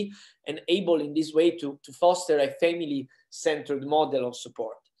CRPD and able in this way to foster a family-centered model of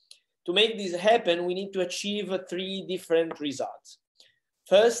support. To make this happen, we need to achieve 3 different results.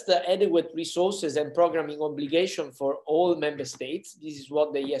 First, adequate resources and programming obligation for all member states. This is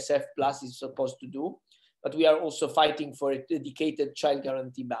what the ESF Plus is supposed to do, but we are also fighting for a dedicated child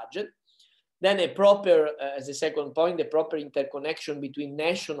guarantee budget. Then a proper, as a second point, a proper interconnection between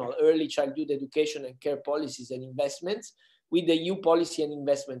national early childhood education and care policies and investments with the EU policy and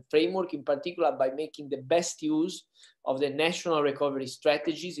investment framework, in particular by making the best use of the national recovery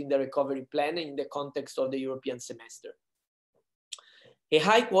strategies in the recovery plan in the context of the European semester. A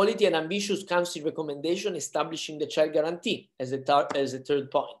high quality and ambitious council recommendation establishing the child guarantee as a third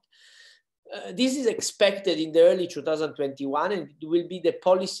point. This is expected in the early 2021, and it will be the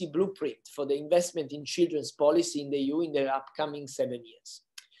policy blueprint for the investment in children's policy in the EU in the upcoming 7 years.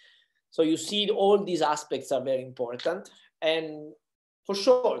 So you see all these aspects are very important. And for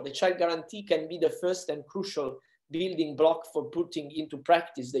sure, the child guarantee can be the first and crucial building block for putting into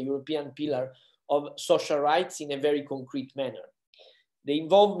practice the European pillar of social rights in a very concrete manner. The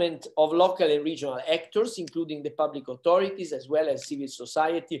involvement of local and regional actors, including the public authorities, as well as civil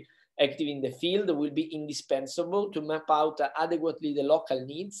society, active in the field will be indispensable to map out adequately the local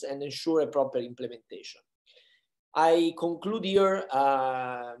needs and ensure a proper implementation. I conclude here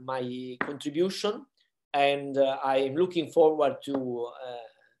my contribution, and I am looking forward to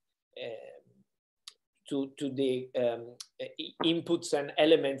the inputs and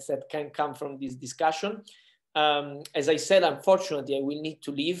elements that can come from this discussion. As I said, unfortunately, I will need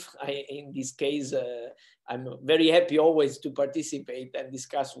to leave. In this case, I'm very happy always to participate and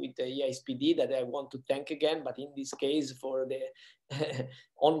discuss with the EASPD, that I want to thank again. But in this case, for the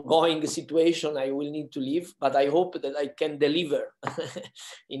ongoing situation, I will need to leave. But I hope that I can deliver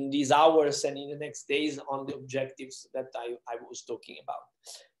in these hours and in the next days on the objectives that I was talking about.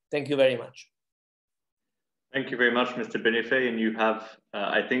 Thank you very much. Thank you very much, Mr. Benifei. And you have,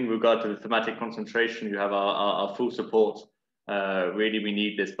 I think, with regard to the thematic concentration, you have our full support. Really, we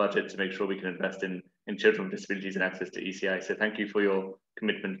need this budget to make sure we can invest in children with disabilities and access to ECI. So thank you for your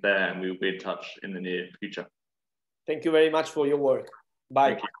commitment there, and we will be in touch in the near future. Thank you very much for your work. Bye.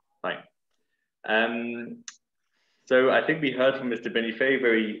 Thank you. Bye. So I think we heard from Mr. Benifei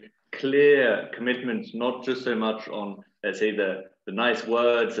very clear commitment, not just so much on, let's say, the nice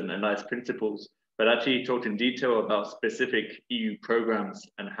words and the nice principles, but actually talked in detail about specific EU programs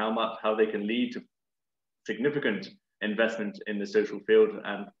and how they can lead to significant investment in the social field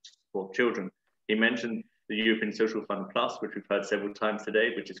and for children. He mentioned the European Social Fund Plus, which we've heard several times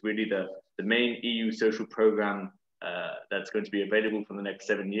today, which is really the main EU social program that's going to be available for the next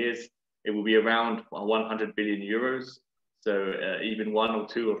 7 years. It will be around 100 billion euros. So even 1 or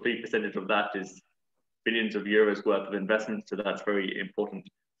 2 or 3% of that is billions of euros worth of investment. So that's very important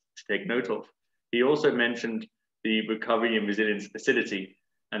to take note of. He also mentioned the Recovery and Resilience Facility.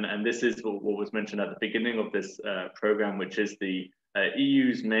 And this is what was mentioned at the beginning of this program, which is the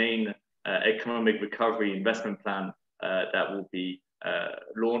EU's main economic recovery investment plan that will be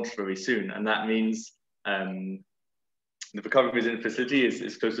launched very soon. And that means the Recovery and Resilience Facility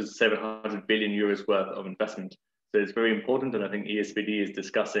is close to 700 billion euros worth of investment. So it's very important. And I think EASPD is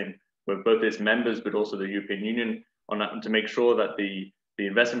discussing with both its members, but also the European Union on that, to make sure that the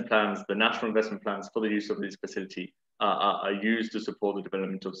investment plans, the national investment plans for the use of this facility are used to support the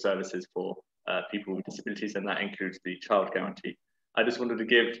development of services for people with disabilities, and that includes the child guarantee. I just wanted to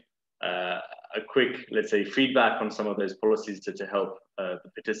give a quick, let's say, feedback on some of those policies to help the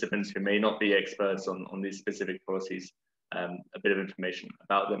participants who may not be experts on these specific policies, a bit of information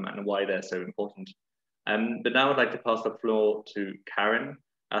about them and why they're so important. But now I'd like to pass the floor to Karen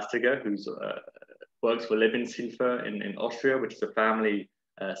Astiger, who works for Lebenshilfe in Austria, which is a family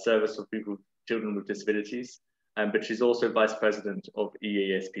service for children with disabilities. But she's also vice president of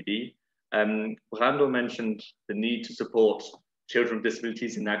EASPD. Brando mentioned the need to support children with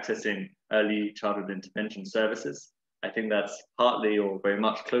disabilities in accessing early childhood intervention services. I think that's partly or very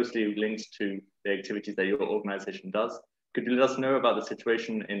much closely linked to the activities that your organization does. Could you let us know about the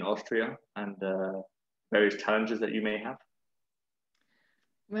situation in Austria and various challenges that you may have?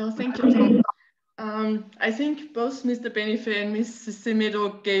 Well, thank you, Tom. I think both Mr. Benifei and Ms.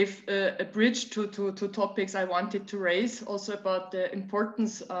 Semedo gave a bridge to topics I wanted to raise, also about the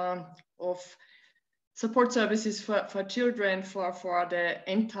importance of support services for children for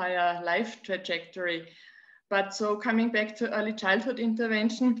the entire life trajectory. But so coming back to early childhood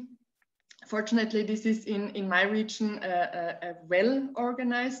intervention, fortunately, this is in my region a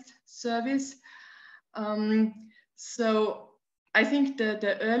well-organized service. So I think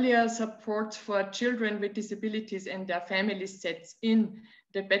the earlier support for children with disabilities and their families sets in,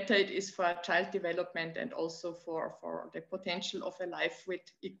 the better it is for child development and also for the potential of a life with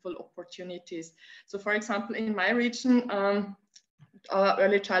equal opportunities. So for example, in my region, our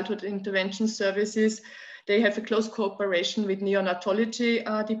early childhood intervention services, they have a close cooperation with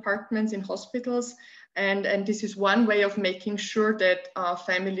neonatology departments in hospitals. And this is one way of making sure that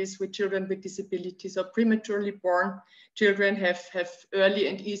families with children with disabilities or prematurely born children have early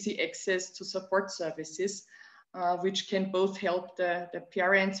and easy access to support services, which can both help the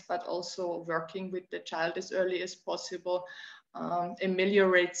parents, but also working with the child as early as possible,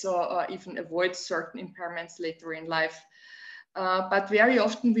 ameliorates or even avoids certain impairments later in life. But very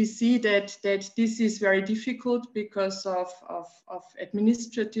often we see that this is very difficult because of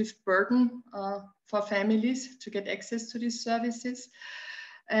administrative burden for families to get access to these services.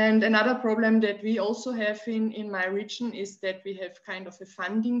 And another problem that we also have in my region is that we have kind of a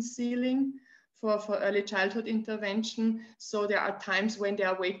funding ceiling for early childhood intervention. So there are times when there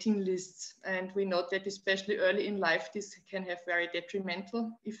are waiting lists, and we know that especially early in life, this can have very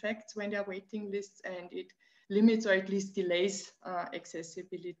detrimental effects when there are waiting lists, and it limits or at least delays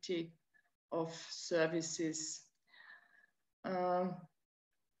accessibility of services.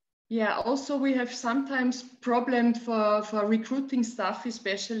 Yeah, also we have sometimes problems for recruiting staff,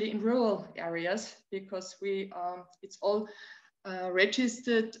 especially in rural areas, because it's all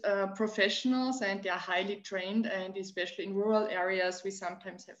registered professionals and they are highly trained, and especially in rural areas, we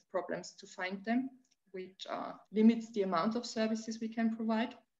sometimes have problems to find them, which limits the amount of services we can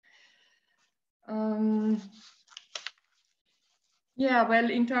provide. Yeah, well,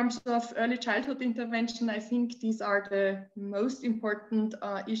 in terms of early childhood intervention, I think these are the most important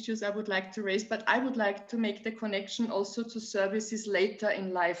issues I would like to raise, but I would like to make the connection also to services later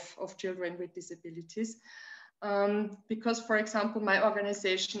in life of children with disabilities. Because, for example, my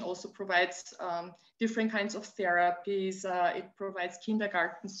organization also provides different kinds of therapies. It provides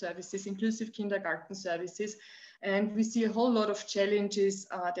kindergarten services, inclusive kindergarten services, and we see a whole lot of challenges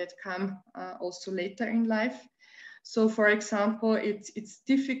that come also later in life. So, for example, it's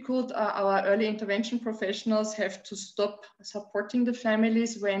difficult. Our early intervention professionals have to stop supporting the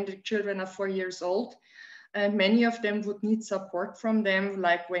families when the children are 4 years old. And many of them would need support from them,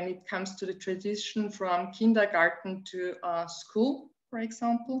 like when it comes to the transition from kindergarten to school, for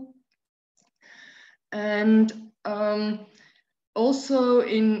example. And also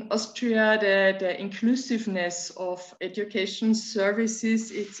in Austria, the inclusiveness of education services,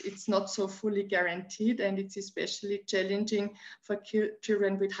 it's not so fully guaranteed, and it's especially challenging for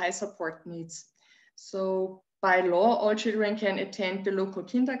children with high support needs. So by law, all children can attend the local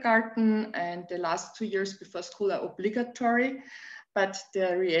kindergarten, and the last 2 years before school are obligatory, but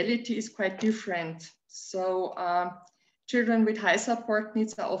the reality is quite different. So children with high support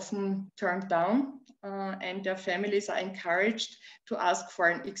needs are often turned down, and their families are encouraged to ask for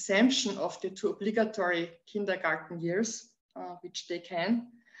an exemption of the 2 obligatory kindergarten years, which they can,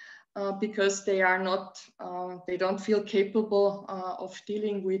 because they are not, they don't feel capable of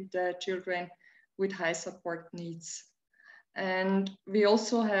dealing with the children with high support needs. And we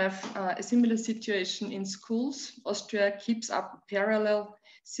also have a similar situation in schools. Austria keeps up a parallel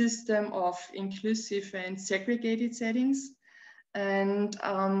system of inclusive and segregated settings. And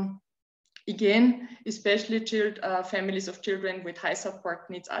again, especially families of children with high support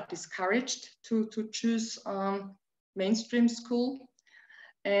needs are discouraged to choose mainstream school.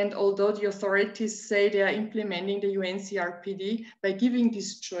 And although the authorities say they are implementing the UNCRPD by giving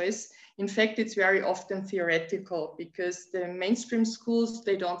this choice, in fact, it's very often theoretical, because the mainstream schools,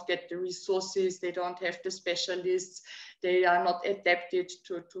 they don't get the resources, they don't have the specialists, they are not adapted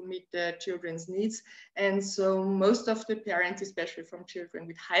to meet the children's needs. And so most of the parents, especially from children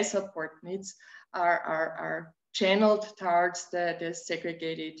with high support needs, are channeled towards the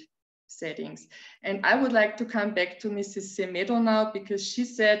segregated settings. And I would like to come back to Mrs. Semedo now, because she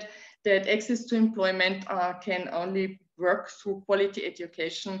said that access to employment can only work through quality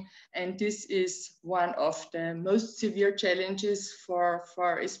education. And this is one of the most severe challenges for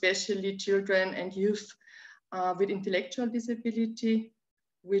especially children and youth with intellectual disability,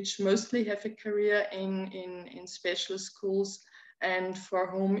 which mostly have a career in special schools, and for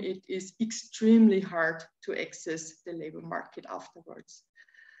whom it is extremely hard to access the labor market afterwards.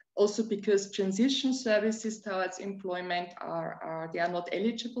 Also because transition services towards employment they are not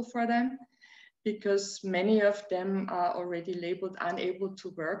eligible for them, because many of them are already labeled unable to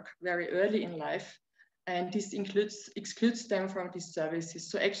work very early in life. And this excludes them from these services.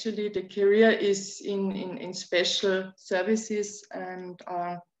 So actually the career is in special services, and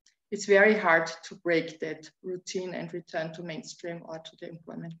it's very hard to break that routine and return to mainstream or to the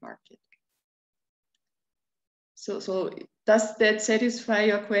employment market. So does that satisfy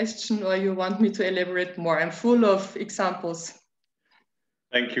your question, or you want me to elaborate more? I'm full of examples.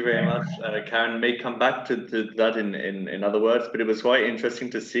 Thank you very much. Karen may come back to that in other words, but it was quite interesting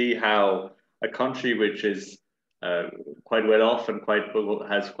to see how a country which is quite well off and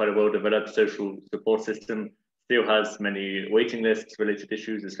has quite a well-developed social support system still has many waiting lists related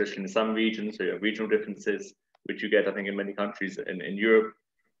issues, especially in some regions. So you have regional differences, which you get, I think, in many countries in Europe.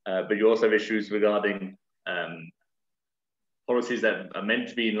 But you also have issues regarding policies that are meant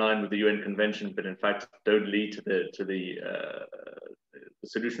to be in line with the UN Convention, but in fact don't lead to the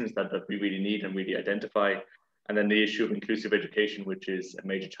solutions that we really need and really identify. And then the issue of inclusive education, which is a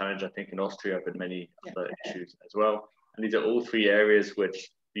major challenge, I think, in Austria, but many other issues as well. And these are all 3 areas which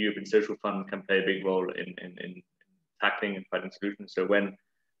the European Social Fund can play a big role in tackling and finding solutions. So when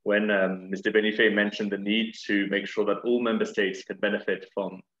Mr. Benifei mentioned the need to make sure that all member states can benefit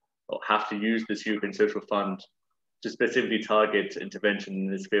from or have to use this European Social Fund to specifically target intervention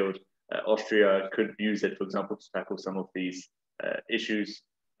in this field, Austria could use it, for example, to tackle some of these issues.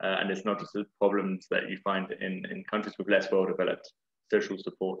 And it's not just the problems that you find in countries with less well-developed social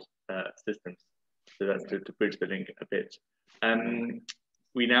support systems. So that's to bridge the link a bit.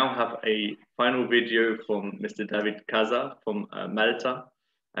 We now have a final video from Mr. David Casa from Malta,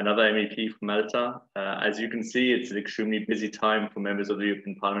 another MEP from Malta. As you can see, it's an extremely busy time for members of the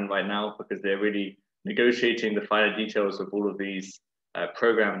European Parliament right now because they're really negotiating the final details of all of these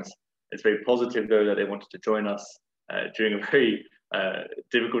programs. It's very positive, though, that they wanted to join us during a very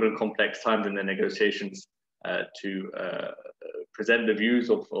difficult and complex time in the negotiations to present the views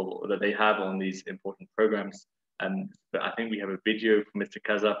that they have on these important programs. But I think we have a video from Mr.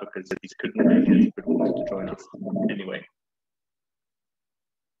 Casa because he couldn't make it, but wanted to join us anyway.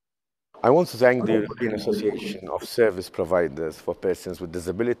 I want to thank the European Association of Service Providers for Persons with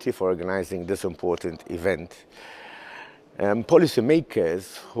Disability for organizing this important event.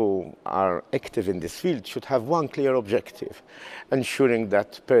 Policymakers who are active in this field should have one clear objective: ensuring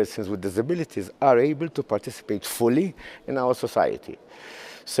that persons with disabilities are able to participate fully in our society.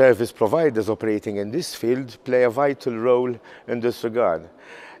 Service providers operating in this field play a vital role in this regard,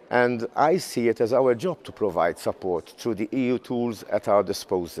 and I see it as our job to provide support through the EU tools at our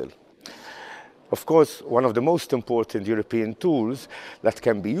disposal. Of course, one of the most important European tools that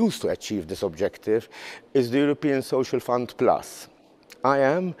can be used to achieve this objective is the European Social Fund Plus. I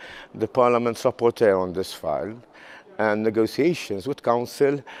am the Parliament's rapporteur on this file, and negotiations with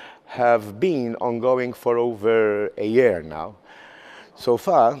Council have been ongoing for over a year now. So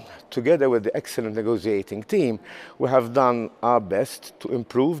far, together with the excellent negotiating team, we have done our best to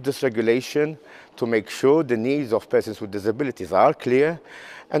improve this regulation, to make sure the needs of persons with disabilities are clear,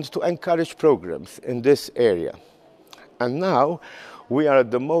 and to encourage programs in this area. And now, we are at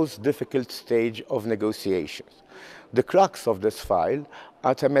the most difficult stage of negotiations. The crux of this file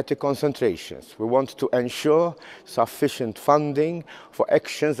are thematic concentrations. We want to ensure sufficient funding for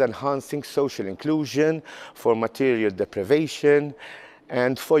actions enhancing social inclusion, for material deprivation,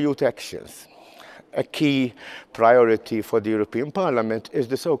 and for youth actions. A key priority for the European Parliament is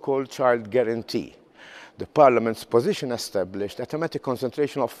the so-called child guarantee. The Parliament's position established a thematic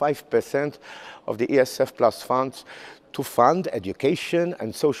concentration of 5% of the ESF Plus funds to fund education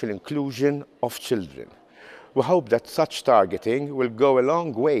and social inclusion of children. We hope that such targeting will go a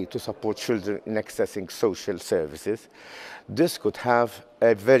long way to support children in accessing social services. This could have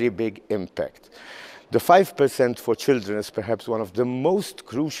a very big impact. The 5% for children is perhaps one of the most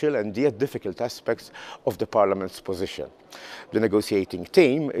crucial and yet difficult aspects of the Parliament's position. The negotiating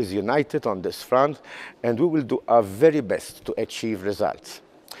team is united on this front, and we will do our very best to achieve results.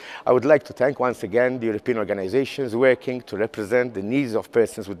 I would like to thank once again the European organizations working to represent the needs of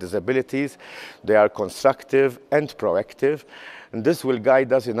persons with disabilities. They are constructive and proactive, and this will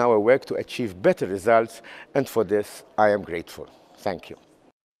guide us in our work to achieve better results, and for this I am grateful. Thank you.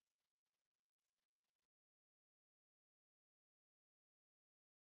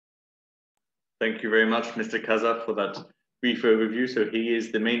 Thank you very much, Mr. Casa, for that brief overview. So he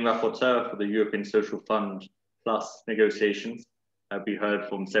is the main rapporteur for the European Social Fund Plus negotiations. We heard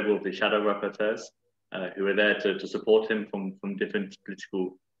from several of the shadow rapporteurs who are there to support him from different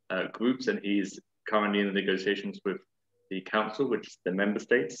political groups, and he is currently in the negotiations with the Council, which is the member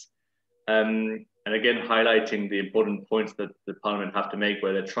states. And again, highlighting the important points that the Parliament have to make,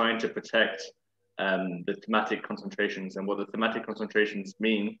 where they're trying to protect the thematic concentrations. And what the thematic concentrations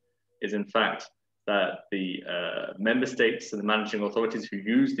mean is, in fact, that the member states and the managing authorities who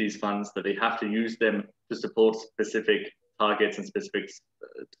use these funds, that they have to use them to support specific targets and specific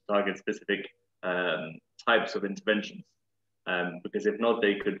types of interventions. Because if not,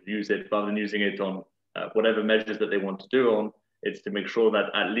 they could use it, rather than using it on whatever measures that they want to do on, it's to make sure that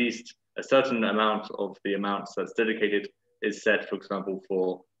at least a certain amount of the amounts that's dedicated is set, for example,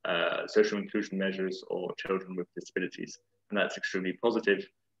 for social inclusion measures or children with disabilities. And that's extremely positive,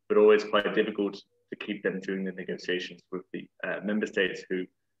 but always quite difficult to keep them during the negotiations with the member states who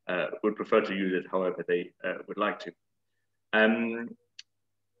would prefer to use it however they would like to.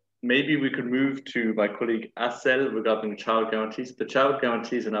 Maybe we could move to my colleague Asel regarding child guarantees. The child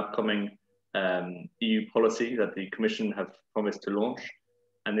guarantee is an upcoming EU policy that the Commission have promised to launch.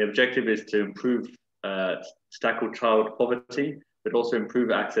 And the objective is to improve, to tackle child poverty, but also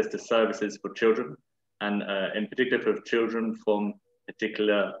improve access to services for children, and in particular for children from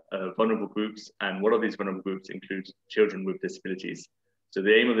particular vulnerable groups. And one of these vulnerable groups includes children with disabilities. So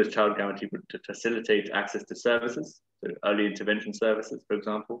the aim of this child guarantee would to facilitate access to services, so early intervention services, for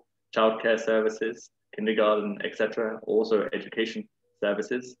example, childcare services, kindergarten, etc., also education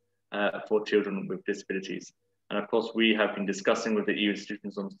services for children with disabilities. And of course, we have been discussing with the EU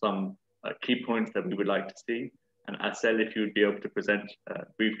institutions on some key points that we would like to see. And Asel, if you would be able to present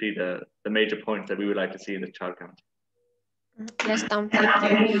briefly the major points that we would like to see in the child guarantee. Yes, Tom,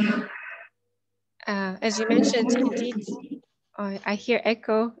 thank you. As you mentioned, indeed, I hear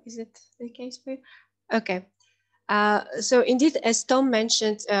echo. Is it the case for you? Okay. So indeed, as Tom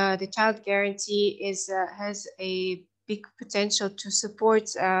mentioned, the child guarantee has a big potential to support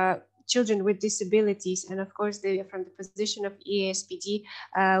children with disabilities. And of course, from the position of EASPD,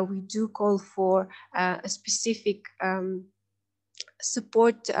 we do call for a specific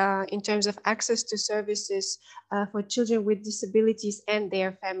support in terms of access to services for children with disabilities and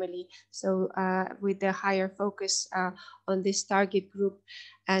their family. So with a higher focus on this target group.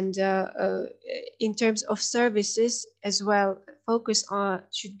 And in terms of services as well, focus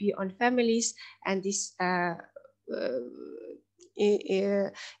should be on families, and this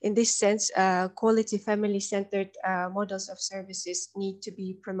in this sense, quality family-centered models of services need to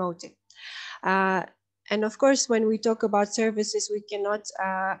be promoted. And of course, when we talk about services, we cannot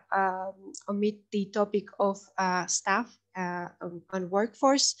omit the topic of staff on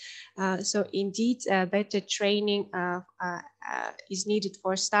workforce. So indeed, better training is needed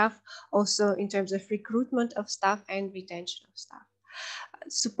for staff, also in terms of recruitment of staff and retention of staff.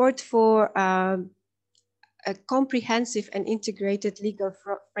 Support for a comprehensive and integrated legal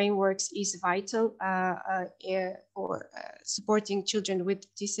frameworks is vital for supporting children with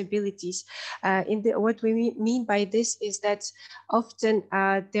disabilities. What we mean by this is that often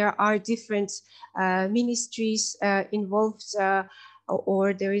there are different ministries involved,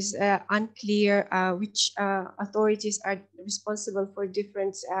 or there is unclear which authorities are responsible for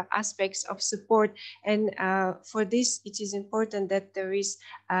different aspects of support. And for this, it is important that there is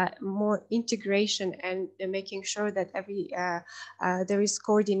more integration and making sure that there is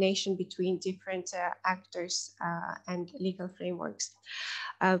coordination between different actors and legal frameworks.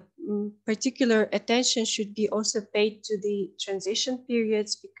 Particular attention should be also paid to the transition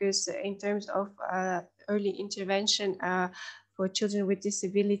periods, because in terms of early intervention for children with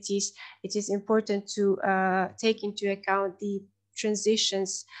disabilities, it is important to take into account the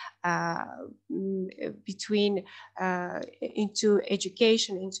transitions between into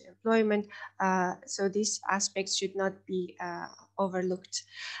education, into employment. So these aspects should not be overlooked.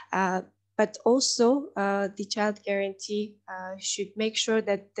 But also the child guarantee should make sure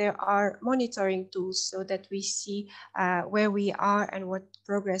that there are monitoring tools so that we see where we are and what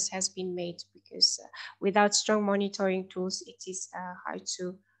progress has been made, because without strong monitoring tools, it is hard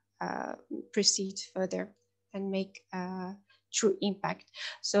to proceed further and make true impact.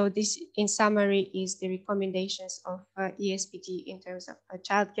 So this, in summary, is the recommendations of EASPD in terms of a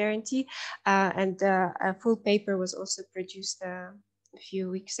child guarantee. And a full paper was also produced a few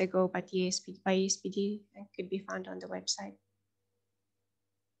weeks ago by EASPD and could be found on the website.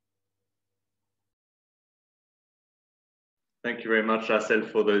 Thank you very much, Rachel,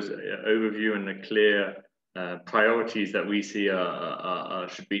 for those overview and the clear priorities that we see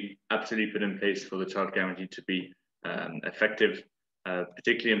should be absolutely put in place for the child guarantee to be effective.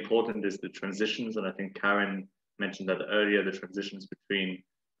 Particularly important is the transitions, and I think Karen mentioned that earlier, the transitions between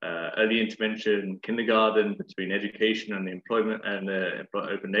early intervention, kindergarten, between education and the employment and the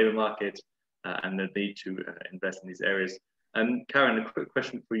open labor market, and the need to invest in these areas. And Karen, a quick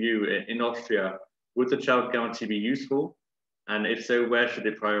question for you. In Austria, would the child guarantee be useful? And if so, where should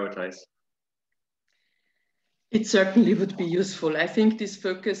it prioritize? It certainly would be useful. I think this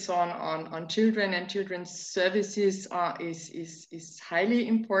focus on children and children's services is highly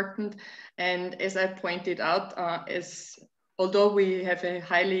important. And as I pointed out, although we have a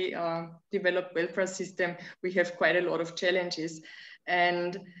highly developed welfare system, we have quite a lot of challenges.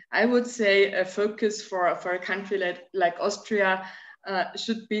 And I would say a focus for a country like Austria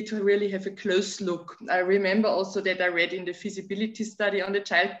should be to really have a close look. I remember also that I read in the feasibility study on the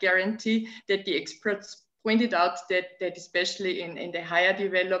child guarantee that the experts pointed out that especially in the higher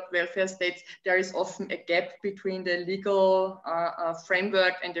developed welfare states, there is often a gap between the legal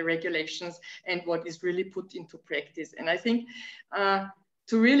framework and the regulations and what is really put into practice. And I think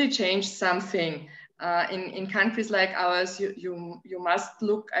to really change something in countries like ours, you must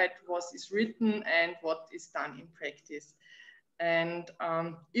look at what is written and what is done in practice. And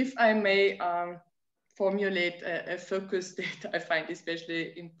if I may formulate a focus that I find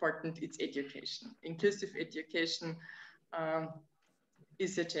especially important, it's education. Inclusive education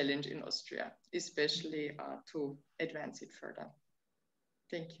is a challenge in Austria, especially to advance it further.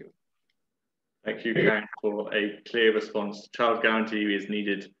 Thank you. Thank you, Karen, for a clear response. Child guarantee is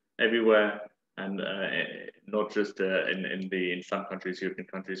needed everywhere, and not just in some countries, European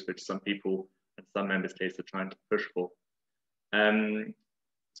countries, which some people and some member states are trying to push for.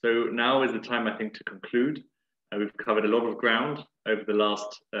 So now is the time, I think, to conclude. We've covered a lot of ground over the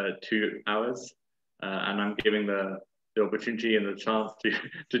last 2 hours, and I'm giving the opportunity and the chance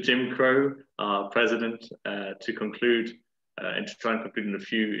to Jim Crow, our president, to conclude and to try and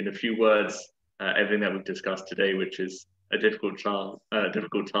conclude in a few words everything that we've discussed today, which is a difficult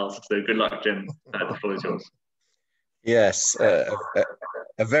task. So good luck, Jim. The floor is yours. Yes, a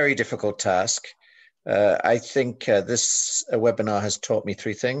very difficult task. I think this webinar has taught me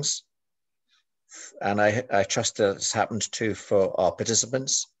three things, and I trust that it's happened too for our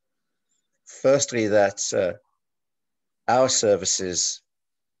participants. Firstly, that our services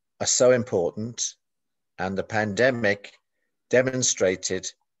are so important, and the pandemic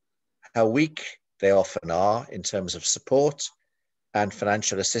demonstrated how weak they often are in terms of support and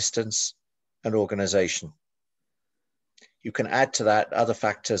financial assistance and organization. You can add to that other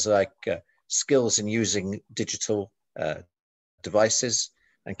factors like skills in using digital devices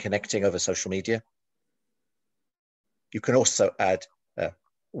and connecting over social media. You can also add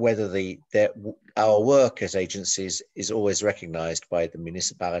whether our work as agencies is always recognized by the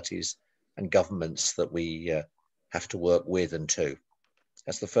municipalities and governments that we have to work with and to.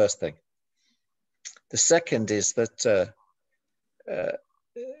 That's the first thing. The second is that the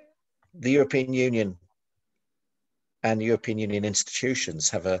European Union and European Union institutions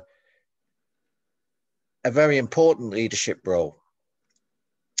have a very important leadership role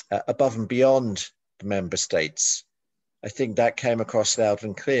above and beyond the member states. I think that came across loud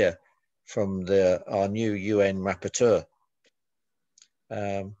and clear from our new UN rapporteur.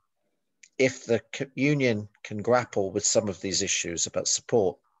 If the Union can grapple with some of these issues about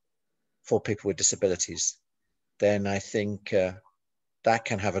support for people with disabilities, then I think that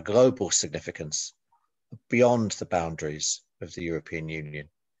can have a global significance beyond the boundaries of the European Union.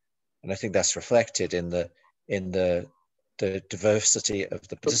 And I think that's reflected in the diversity of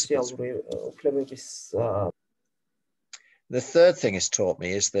the participants. The third thing it's taught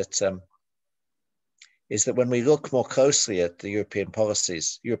me is that when we look more closely at the European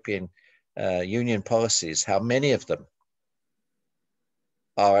policies, European Union policies, how many of them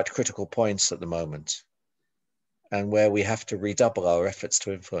are at critical points at the moment, and where we have to redouble our efforts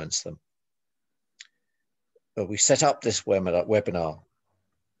to influence them. But we set up this webinar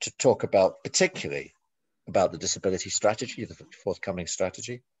to talk particularly about the disability strategy, the forthcoming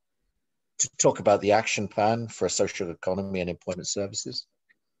strategy, to talk about the action plan for a social economy and employment services,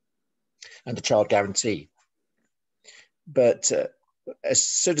 and the child guarantee. But as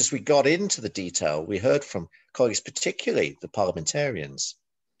soon as we got into the detail, we heard from colleagues, particularly the parliamentarians,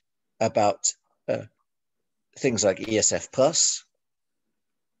 about things like ESF Plus,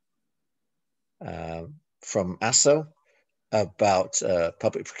 from ASSO, about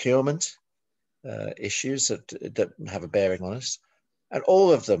public procurement issues that have a bearing on us. And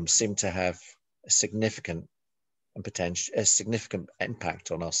all of them seem to have a significant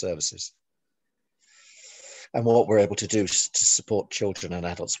impact on our services and what we're able to do to support children and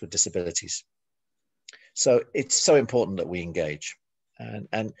adults with disabilities. So it's so important that we engage.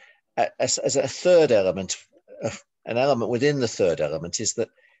 And as a third element, an element within the third element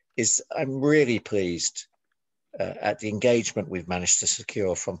is I'm really pleased at the engagement we've managed to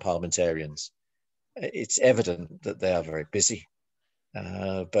secure from parliamentarians. It's evident that they are very busy,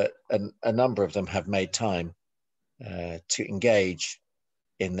 but a number of them have made time to engage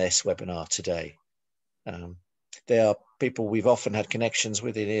in this webinar today. They are people we've often had connections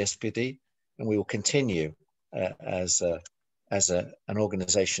with in EASPD, and we will continue as an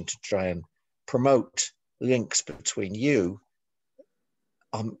organization to try and promote links between you,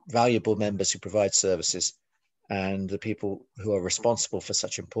 valuable members who provide services, and the people who are responsible for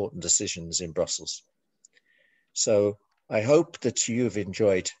such important decisions in Brussels. So I hope that you've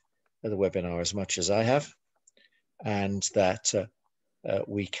enjoyed the webinar as much as I have, and that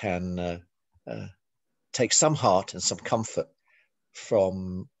we can take some heart and some comfort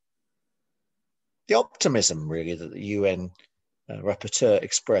from the optimism, really, that the UN rapporteur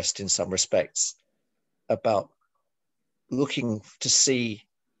expressed in some respects about looking to see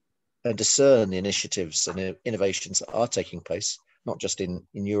and discern the initiatives and innovations that are taking place, not just in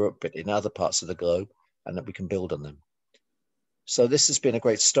Europe, but in other parts of the globe, and that we can build on them. So this has been a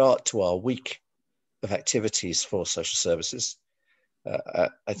great start to our week of activities for social services.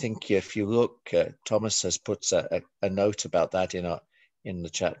 I think if you look, Thomas has put a note about that in the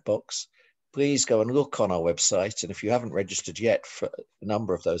chat box. Please go and look on our website, and if you haven't registered yet for a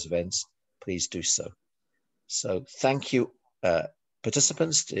number of those events, please do so. So thank you,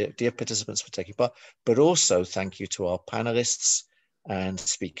 participants, dear participants, for taking part, but also thank you to our panelists and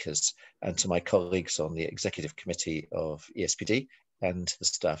speakers, and to my colleagues on the executive committee of EASPD and the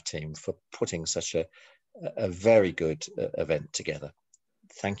staff team for putting such a very good event together.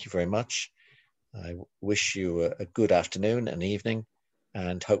 Thank you very much. I wish you a good afternoon and evening,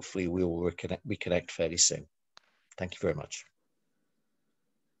 and hopefully we will reconnect fairly soon. Thank you very much.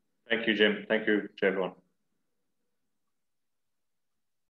 Thank you, Jim. Thank you to everyone.